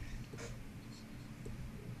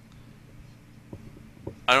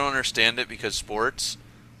 I don't understand it because sports.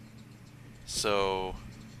 So.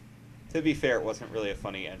 To be fair, it wasn't really a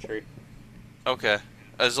funny entry. Okay,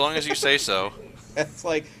 as long as you say so. That's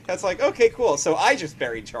like, okay, cool. So I just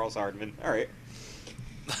buried Charles Hardman. All right.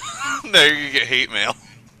 No, you're gonna get hate mail.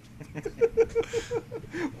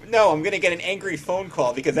 No, I'm gonna get an angry phone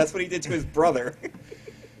call because that's what he did to his brother.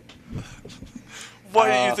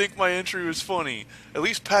 Why do you think my entry was funny? At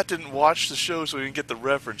least Pat didn't watch the show, so he didn't get the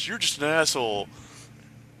reference. You're just an asshole.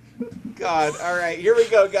 God, all right, here we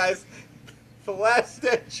go, guys. The last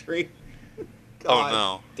entry. God, oh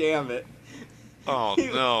no! Damn it! Oh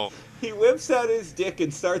no! He whips out his dick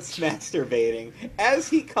and starts masturbating. As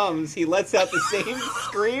he comes, he lets out the same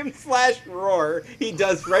scream/roar he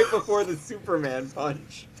does right before the Superman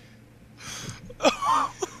punch.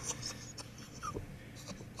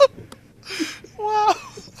 Wow!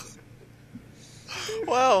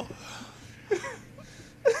 Wow!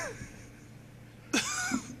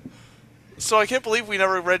 So I can't believe we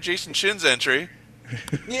never read Jason Shin's entry.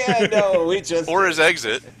 Yeah, no, we just... Or his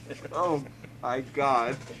exit. Oh, my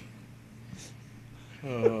God.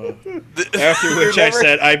 After which I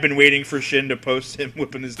said, I've been waiting for Shin to post him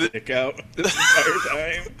whipping his dick out this entire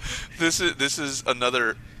time. This is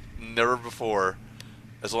another never before,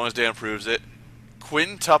 as long as Dan proves it,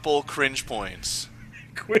 quintuple cringe points.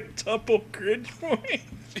 Quintuple cringe points?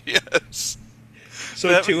 Yes.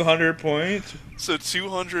 So 200 points? So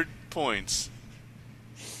 200 points.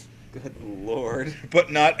 Good Lord. But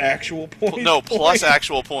not actual points? No, plus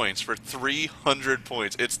actual points for 300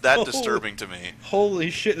 points. It's that disturbing to me. Holy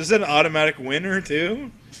shit. Is that an automatic winner,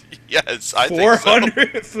 too? Yes, I think so.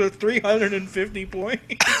 400 for 350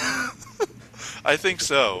 points? I think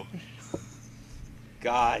so.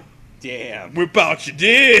 God damn. Whip out your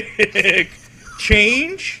dick.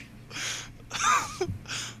 Change?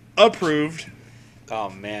 Approved. Oh,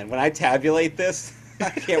 man. When I tabulate this, I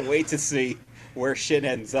can't wait to see where Shin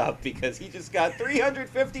ends up, because he just got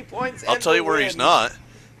 350 points. I'll tell you where he's not.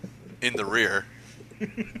 In the rear.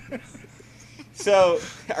 So,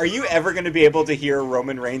 are you ever going to be able to hear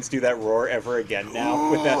Roman Reigns do that roar ever again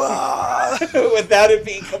now? Without it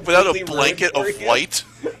being completely without a blanket of him? white?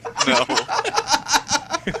 No.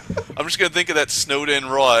 I'm just going to think of that snowed in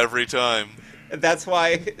Raw every time. That's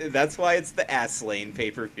why it's the Ass Lane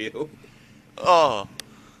pay-per-view. Oh.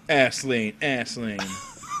 Ass lane.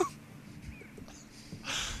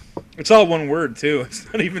 It's all one word, too. It's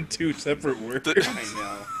not even two separate words. I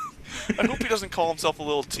know. I hope he doesn't call himself a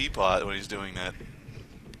little teapot when he's doing that.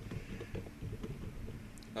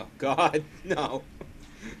 Oh, God, no.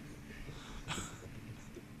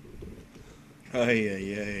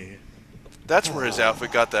 Ay. That's where his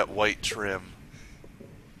outfit got that white trim.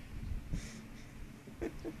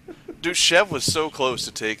 Dude, Shev was so close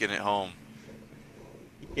to taking it home.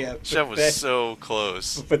 Yeah, Shev was so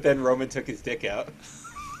close. But then Roman took his dick out.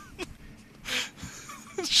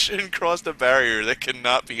 Shin crossed a barrier that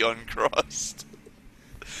cannot be uncrossed.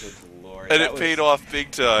 Good Lord. And it paid off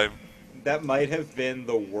big time. That might have been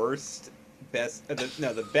the worst, best,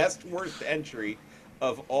 the best worst entry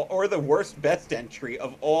of all, or the worst best entry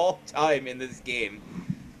of all time in this game.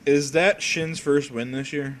 Is that Shin's first win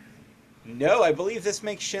this year? No, I believe this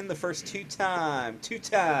makes Shin the first two-time.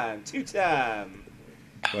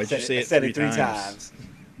 Why'd you say I it said three it 3 times? times.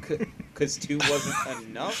 Because 2 wasn't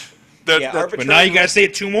enough. That- But now you gotta say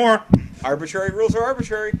it 2 more. Arbitrary rules are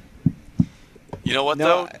arbitrary. You know what,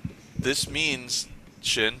 No, though? This means,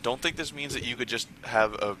 Shin, don't think this means that you could just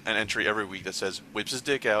have an entry every week that says, whips his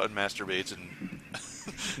dick out and masturbates and...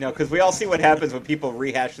 No, because we all see what happens when people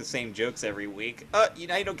rehash the same jokes every week. You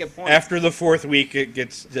don't get points. After the 4th week, it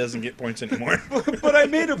doesn't get points anymore. But I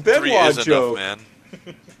made a 3 Benoit is joke. enough,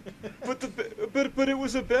 man. But it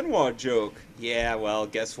was a Benoit joke. Yeah, well,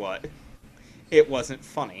 guess what? It wasn't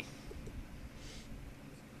funny.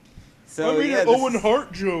 So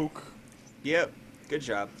Hart joke. Yep, good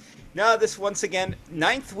job. Now this once again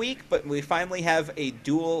 9th week, but we finally have a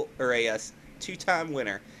dual or a 2-time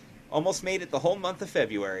winner. Almost made it the whole month of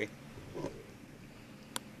February.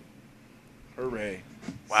 Hooray.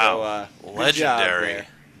 Wow. So, good Legendary. job there.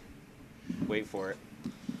 Wait for it.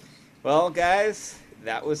 Well, guys,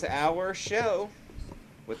 that was our show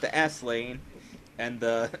with the S lane and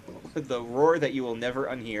the roar that you will never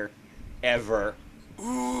unhear, ever.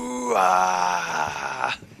 Ooh,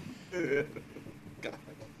 ah. God.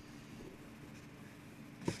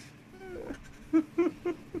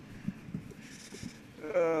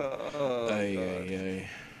 Oh, Ay, God. ay, ay.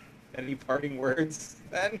 Any parting words,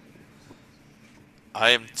 then?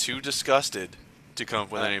 I am too disgusted to come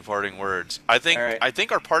up with any parting words. I think all right. I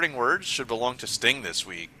think our parting words should belong to Sting this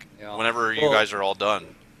week. Yeah. Whenever you Well- guys are all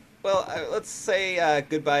done. Well, let's say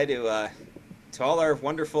goodbye to all our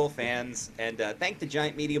wonderful fans, and thank the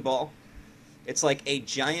Giant Media Ball. It's like a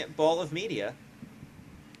giant ball of media,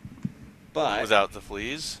 but Without the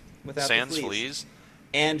fleas. without Sans the fleas.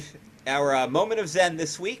 And our moment of Zen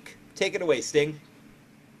this week. Take it away, Sting.